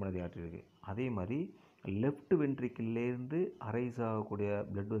 பல்மனரி ஆர்டரி இருக்குது. அதே மாதிரி லெஃப்ட் வென்ட்ரிக்கிள்லேருந்து அரைஸ் ஆகக்கூடிய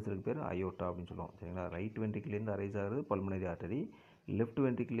பிளட் வெசலுக்கு பேர் அயோட்டா அப்படின்னு சொல்லுவோம். சரிங்களா? ரைட் வென்ட்ரிக்கிள்லேருந்து அரைஸ் ஆகிறது பல்மனரி ஆர்டரி, லெஃப்ட்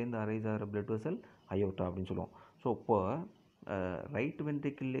வென்ட்ரிக்கிள்லேருந்து அரைஸ் ஆகிற பிளட் வெசல் அயோட்டா அப்படின்னு சொல்லுவோம். ஸோ இப்போ ரைட்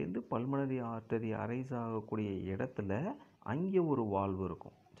வென்ட்ரிக்கிள்லேருந்து பல்மனரி ஆர்டரி அரைஸ் ஆகக்கூடிய இடத்துல அங்கே ஒரு வால்வு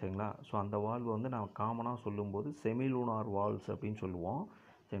இருக்கும். சரிங்களா? ஸோ அந்த வால்வு வந்து நான் காமனாக சொல்லும்போது செமிலூனார் வால்வ்ஸ் அப்படின்னு சொல்லுவோம்.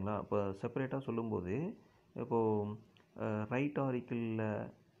 சரிங்களா? இப்போ செப்பரேட்டாக சொல்லும்போது இப்போது ரைட் ஆரிக்கிளில்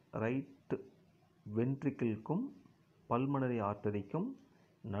ரைட் வென்ட்ரிக்கிள்க்கும் பல்மனரி ஆர்டரிக்கும்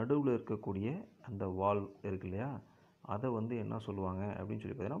நடுவில் இருக்கக்கூடிய அந்த வால்வ் இருக்கு இல்லையா, அதை வந்து என்ன சொல்லுவாங்க அப்படின்னு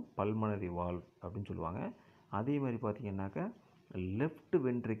சொல்லி பார்த்தீங்கன்னா பல்மனரி வால்வ் அப்படின்னு சொல்லுவாங்க. அதே மாதிரி பார்த்திங்கன்னாக்கா லெஃப்ட்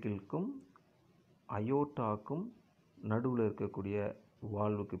வென்ட்ரிக்கிள்க்கும் அயோட்டாக்கும் நடுவில் இருக்கக்கூடிய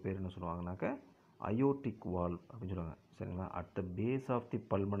வால்வுக்கு பேர் என்ன சொல்லுவாங்கனாக்கா அயோட்டிக் வால்வ் அப்படின்னு சொல்லுவாங்க. சரிங்களா? At the base of the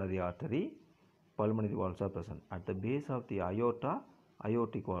pulmonary artery pulmonary valves are present. At the base of the aorta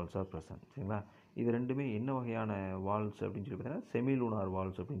aortic Waals are present. சரிங்களா? இது ரெண்டுமே என்ன வகையான வால்ஸ் அப்படின்னு சொல்லி பார்த்தீங்கன்னா செமிலூனார்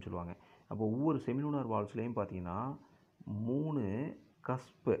வால்ஸ் அப்படின்னு சொல்லுவாங்க. அப்போ ஒவ்வொரு செமிலூனார் வால்ஸ்லேயும் பார்த்தீங்கன்னா 3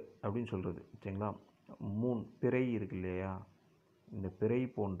 கஸ்பு அப்படின்னு சொல்கிறது. சரிங்களா? 3 பிறை இருக்கு இல்லையா, இந்த பிறை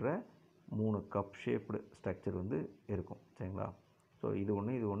போன்ற 3 கப் ஷேப்டு ஸ்ட்ரக்சர் வந்து இருக்கும். சரிங்களா? ஸோ இது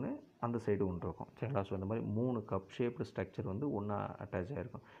ஒன்று அந்த சைடு ஒன்று இருக்கும். சரிங்களா? ஸோ இந்த மாதிரி 3 கப் ஷேப்டு ஸ்ட்ரக்சர் வந்து ஒன்றா அட்டாச்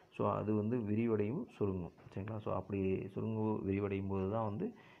ஆகிருக்கும். ஸோ அது வந்து விரிவடையும் சுருங்கும். சரிங்களா? ஸோ அப்படி விரிவடையும் போது தான் வந்து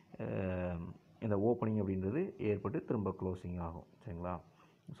இந்த ஓப்பனிங் அப்படின்றது ஏற்பட்டு திரும்ப க்ளோசிங் ஆகும். சரிங்களா?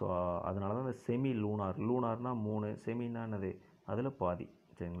 ஸோ அதனால தான் இந்த செமி லூனார்னால் 3, செமின்னா என்னது, அதில் பாதி.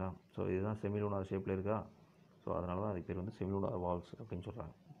 சரிங்களா? ஸோ இதுதான் செமி லூனார் ஷேப்பில் இருக்கா. ஸோ அதனால தான் அதுக்கு பேர் வந்து செமி லூனார் வால்ஸ் அப்படின்னு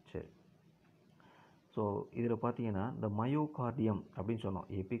சொல்கிறாங்க. சரி. ஸோ இதில் பார்த்தீங்கன்னா இந்த மயோகார்டியம் அப்படின்னு சொன்னோம்.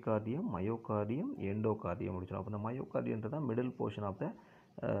 எபிகார்டியம், மயோகார்டியம், எண்டோகார்டியம் அப்படின்னு சொன்னோம். அப்போ இந்த மயோகார்டியன்றது தான் middle portion of the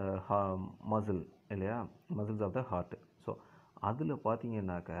muscle இல்லையா, muscles of the heart. So அதில்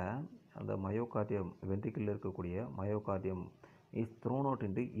பார்த்தீங்கன்னாக்க அந்த மயோகார்டியம் வென்ட்ரிக்கிளில் இருக்கக்கூடிய myocardium is thrown out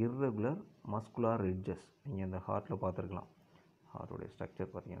into irregular muscular ridges. நீங்கள் இந்த ஹார்ட்டில் பார்த்துருக்கலாம். ஹார்ட்டோடைய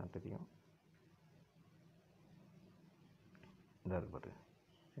ஸ்ட்ரக்சர் பார்த்தீங்கன்னா தெரியும். இதாக இருக்கு பாரு.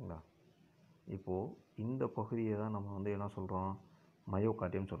 சரிங்களா? இப்போது இந்த பகுதியை தான் நம்ம வந்து என்ன சொல்கிறோம்,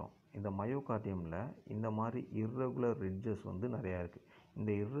 மயோகார்டியம் சொல்கிறோம். இந்த மயோகார்டியமில் இந்த மாதிரி இர்ரெகுலர் ரிட்ஜஸ் வந்து நிறையா இருக்குது.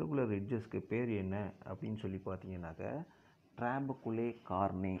 இந்த இர்ரெகுலர் ரிட்ஜஸ்க்கு பேர் என்ன அப்படின்னு சொல்லி பார்த்தீங்கன்னாக்க ட்ராபகுலே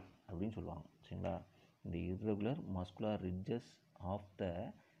கார்னே அப்படின்னு சொல்லுவாங்க. சரிங்களா? இந்த irregular muscular ridges of the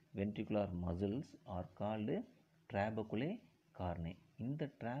ventricular muscles are called ட்ராபகுலே carne. இந்த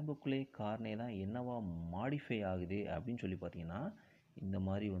ட்ராபகுலே கார்னே தான் என்னவா மாடிஃபை ஆகுது அப்படின்னு சொல்லி பார்த்தீங்கன்னா இந்த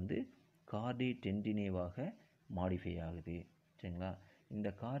மாதிரி வந்து கார்டே டென்டினேவாக மாடிஃபை ஆகுது. சரிங்களா? இந்த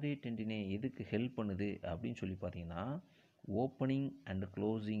கார்டே டென்டினே எதுக்கு ஹெல்ப் பண்ணுது அப்படின்னு சொல்லி பார்த்தீங்கன்னா opening and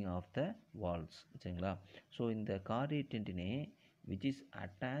closing of the Waals. சரிங்களா? ஸோ இந்த கார்டே டென்டினே which is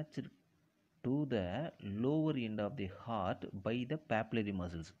attached to the lower end of the heart by the papillary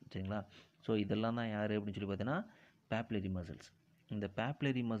muscles. சரிங்களா? ஸோ இதெல்லாம் தான் யார் அப்படின்னு சொல்லி பார்த்தீங்கன்னா பேப்லரி மசில்ஸ். இந்த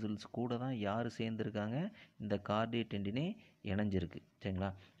பேப்லரி மசில்ஸ் கூட தான் யார் சேர்ந்துருக்காங்க, இந்த கார்டே டென்டினே இணைஞ்சிருக்கு. சரிங்களா?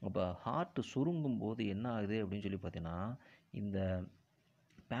 அப்போ ஹார்ட் சுருங்கும் போது என்ன ஆகுது அப்படின்னு சொல்லி பார்த்தீங்கன்னா இந்த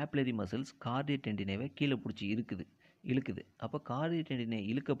பேப்லரி மசில்ஸ் கார்டே டென்டினேவை கீழே பிடிச்சி இழுக்குது. அப்போ கார்டே டென்டினே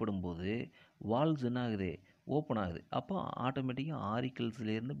இழுக்கப்படும் போது வால்ஸ் என்ன ஆகுது, ஓப்பன் ஆகுது. அப்போ ஆட்டோமேட்டிக்காக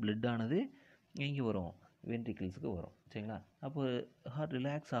ஆரிக்கிள்ஸ்லேருந்து பிளட் ஆனது எங்கே வரும், வென்ட்ரிக்கிள்ஸுக்கு வரும். சரிங்களா? அப்போ ஹார்ட்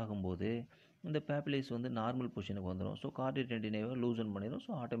ரிலாக்ஸ் ஆகும்போது இந்த பேப்லேஸ் வந்து நார்மல் பொசிஷனுக்கு வந்துடும். ஸோ கார்டே டென்டினேவை லூசன் பண்ணிடும்.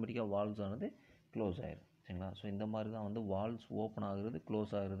 ஸோ ஆட்டோமேட்டிக்காக வால்ஸ் ஆனது க்ளோஸ் ஆகிடும். சரிங்களா? ஸோ இந்த மாதிரி தான் வந்து வால்ஸ் ஓப்பன் ஆகுறது,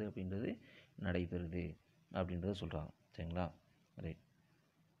 க்ளோஸ் ஆகுறது அப்படின்றது நடைபெறுது அப்படின்றத சொல்கிறாங்க. சரிங்களா? ரைட்.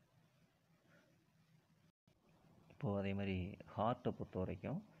 இப்போது அதே மாதிரி ஹார்ட்டை பொறுத்த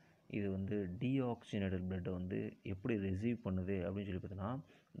வரைக்கும் இது வந்து டீஆக்சிஜனேட்டட் பிளட்டை வந்து எப்படி ரிசீவ் பண்ணுது அப்படின்னு சொல்லி பார்த்தீங்கன்னா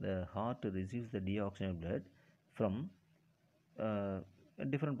இந்த heart receives the டீஆக்சிஜனேட் blood from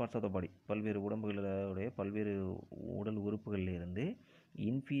different parts of the பாடி, பல்வேறு உடம்புகளுடைய பல்வேறு உடல் உறுப்புகளிலிருந்து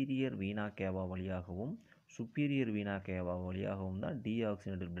இன்ஃபீரியர் வீனா கேவா வழியாகவும் சுப்பீரியர் வீனா கேவா வழியாகவும் தான்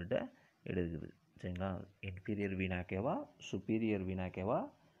டீஆக்சிஜனேட்டட் பிளட்டை எடுக்குது. சரிங்களா? இன்ஃபீரியர் வீனா கேவா, சுப்பீரியர் வீனா கேவா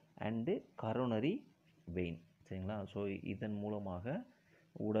அண்டு கரோனரி வெயின். சரிங்களா? ஸோ இதன் மூலமாக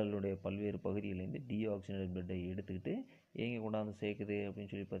உடலுடைய பல்வேறு பகுதிகளிலேருந்து டீஆக்சிஜனேட்டட் பிளட்டை எடுத்துக்கிட்டு எங்கே கொண்டாந்து சேர்க்குது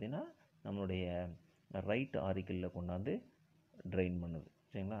அப்படின்னு சொல்லி பார்த்தீங்கன்னா நம்மளுடைய ரைட் ஆரிக்கிளில் கொண்டாந்து ட்ரைன் பண்ணுது.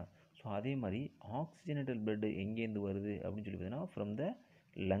 சரிங்களா? ஸோ அதே மாதிரி ஆக்சிஜனேட்டட் பிளட்டு எங்கேருந்து வருது அப்படின்னு சொல்லி பார்த்தீங்கன்னா ஃப்ரம் த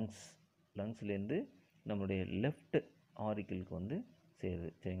லங்ஸ்லேருந்து நம்மளுடைய லெஃப்ட் ஆரிக்கிளுக்கு வந்து சேருது.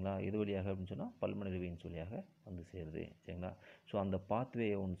 சரிங்களா? இது வழியாக அப்படின்னு சொன்னால் பல்மனரி வெயின்ஸ் வழியாக வந்து சேருது. சரிங்களா? ஸோ அந்த பாத்வே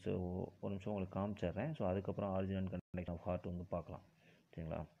ஒரு நிமிஷம் உங்களுக்கு காமிச்சிட்றேன். ஸோ அதுக்கப்புறம் origin and conduction of heart வந்து பார்க்கலாம்.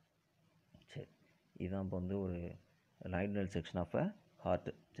 சரிங்களா? சரி, இதுதான் இப்போ வந்து ஒரு Lionel section of a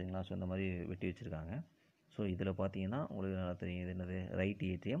heart. சரிங்களா? ஸோ இந்த மாதிரி வெட்டி வச்சுருக்காங்க. ஸோ இதில் பார்த்தீங்கன்னா உங்களுக்கு நல்லா தெரியும் இது என்னது, right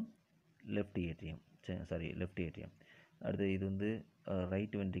atrium, left atrium. Left atrium. அடுத்து இது வந்து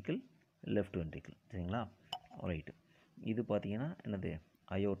ரைட் வென்ட்ரிக்கிள், லெஃப்ட் வென்ட்ரிக்கிள். சரிங்களா? ரைட்டு. இது பார்த்தீங்கன்னா என்னது,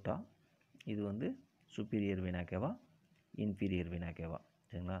 அயோர்ட்டா. இது வந்து சுப்பீரியர் வீனா கேவா, இன்ஃபீரியர் வீனா கேவா.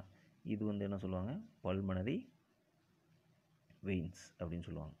 சரிங்களா? இது வந்து என்ன சொல்லுவாங்க, பல்மனரி வெயின்ஸ் அப்படின்னு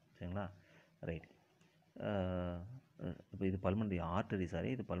சொல்லுவாங்க. சரிங்களா? ரைட். இப்போ இது பல்மனரி ஆர்டரி,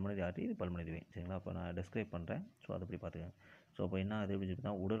 இது பல்மனரி ஆர்டரி, இது பல்மனரி வெயின். சரிங்களா? அப்போ நான் டிஸ்கிரைப் பண்ணுறேன். ஸோ அதை அப்படி பார்த்துக்கங்க. ஸோ அப்போ என்ன ஆகுது அப்படின்னு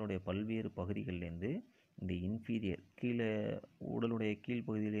சொல்லிட்டு உடலுடைய பல்வேறு பகுதிகள்லேருந்து இந்த இன்ஃபீரியர் உடலுடைய கீழ்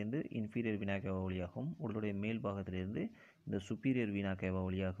பகுதியிலேருந்து இன்ஃபீரியர் வீனா கேவா வழியாகவும் உடலுடைய மேல் பாகத்திலேருந்து இந்த சுப்பீரியர் வீனா கேவா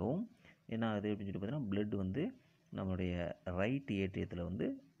வழியாகவும் என்ன ஆகுது அப்படின்னு சொல்லி பார்த்தீங்கன்னா பிளட் வந்து நம்மளுடைய ரைட் ஏட்ரியத்தில் வந்து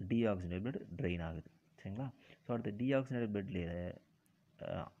டீஆக்சிஜனேட் பிளட் ட்ரெயின் ஆகுது. சரிங்களா? ஸோ அடுத்து டீஆக்சிஜனேட் பிளட்லேயே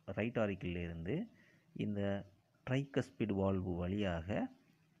ரைட் ஆரிக்கிள்லேருந்து இந்த ட்ரைகஸ்பிட் வால்வு வழியாக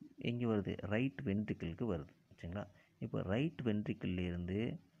எங்கே வருது, ரைட் வென்ட்ரிக்கிளுக்கு வருது. சரிங்களா. இப்போ ரைட் வென்ட்ரிக்கிள்லேருந்து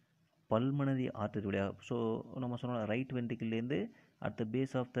பல்மனரி ஆர்டரி வழியாக, ஸோ நம்ம சொன்னோம் right வென்ட்ரிக்கிள்லேருந்து at the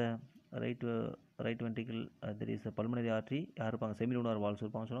base of the right ventricle there is pulmonary artery யார் இருப்பாங்க, செமிலுனார் வால்ஸ்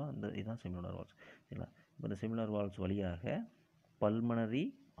இருப்பாங்க சொன்னால் இந்த இதுதான் செமிலுனார் வால்ஸ். சரிங்களா. இப்போ இந்த செமிலுனார் வால்ஸ் வழியாக பல்மனரி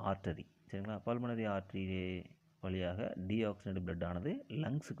ஆர்டரி, சரிங்களா, பல்மனரி ஆர்டரி வழியாக டீஆக்சிஜனேட் பிளட் ஆனது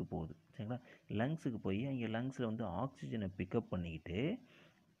லங்ஸுக்கு போகுது. சரிங்களா. லங்ஸுக்கு போய் அங்கே லங்ஸில் வந்து ஆக்சிஜனை பிக்கப் பண்ணிக்கிட்டு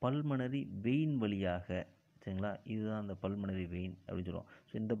பல்மனரி வெயின் வழியாக, சரிங்களா, இதுதான் அந்த பல்மனரி வெயின் அப்படின்னு சொல்லுவோம்.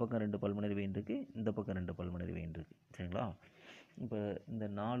 ஸோ இந்த பக்கம் 2 பல்மனரி வெயின் இருக்குது, இந்த பக்கம் 2 பல்மனரி வெயின் இருக்குது. சரிங்களா. இப்போ இந்த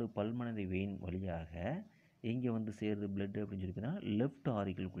 4 பல்மனரி வெயின் வழியாக எங்கே வந்து சேருது பிளட் அப்படின்னு சொல்லிங்கன்னா லெஃப்ட்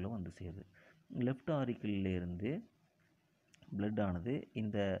ஆரிக்கிள்குள்ளே வந்து சேருது. லெஃப்ட் ஆரிக்கிள்லேருந்து பிளட் ஆனது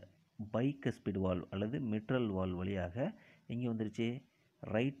இந்த பைகஸ்பிட் வால்வ் அல்லது மிட்ரல் வால்வ் வழியாக எங்கே வந்துருச்சு,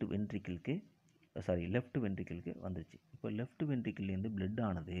 ரைட் வென்ட்ரிக்கிளுக்கு, லெஃப்ட் வென்ட்ரிக்கிளுக்கு வந்துருச்சு. இப்போ லெஃப்ட் வென்ட்ரிக்கிள்லேருந்து பிளட்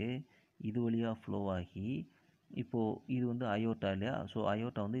ஆனது இது வழியாக ஃப்ளோ ஆகி, இப்போது இது வந்து அயோட்டா இல்லையா, ஸோ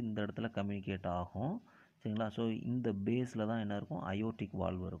அயோட்டா வந்து இந்த இடத்துல கம்யூனிகேட் ஆகும். சரிங்களா. ஸோ இந்த பேஸில் தான் என்ன இருக்கும், அயோட்டிக்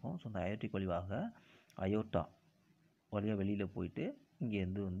வால்வு இருக்கும். ஸோ அந்த அயோட்டிக் வழியாக அயோட்டா வழியாக வெளியில் போயிட்டு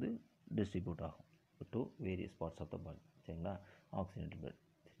இங்கேருந்து வந்து டிஸ்ட்ரிபியூட் ஆகும் to various parts of the பாடி. சரிங்களா. Oxygenated blood.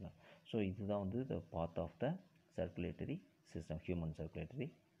 சரிங்களா. ஸோ இதுதான் வந்து the part of the circulatory system, human circulatory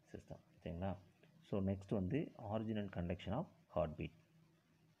system. சரிங்களா. ஸோ நெக்ஸ்ட் வந்து origin and conduction of heart beat.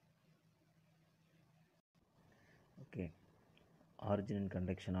 Okay, origin and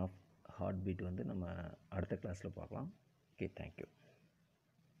conduction of heart beat வந்து நம்ம அடுத்த கிளாஸில் பார்க்கலாம். Okay, thank you.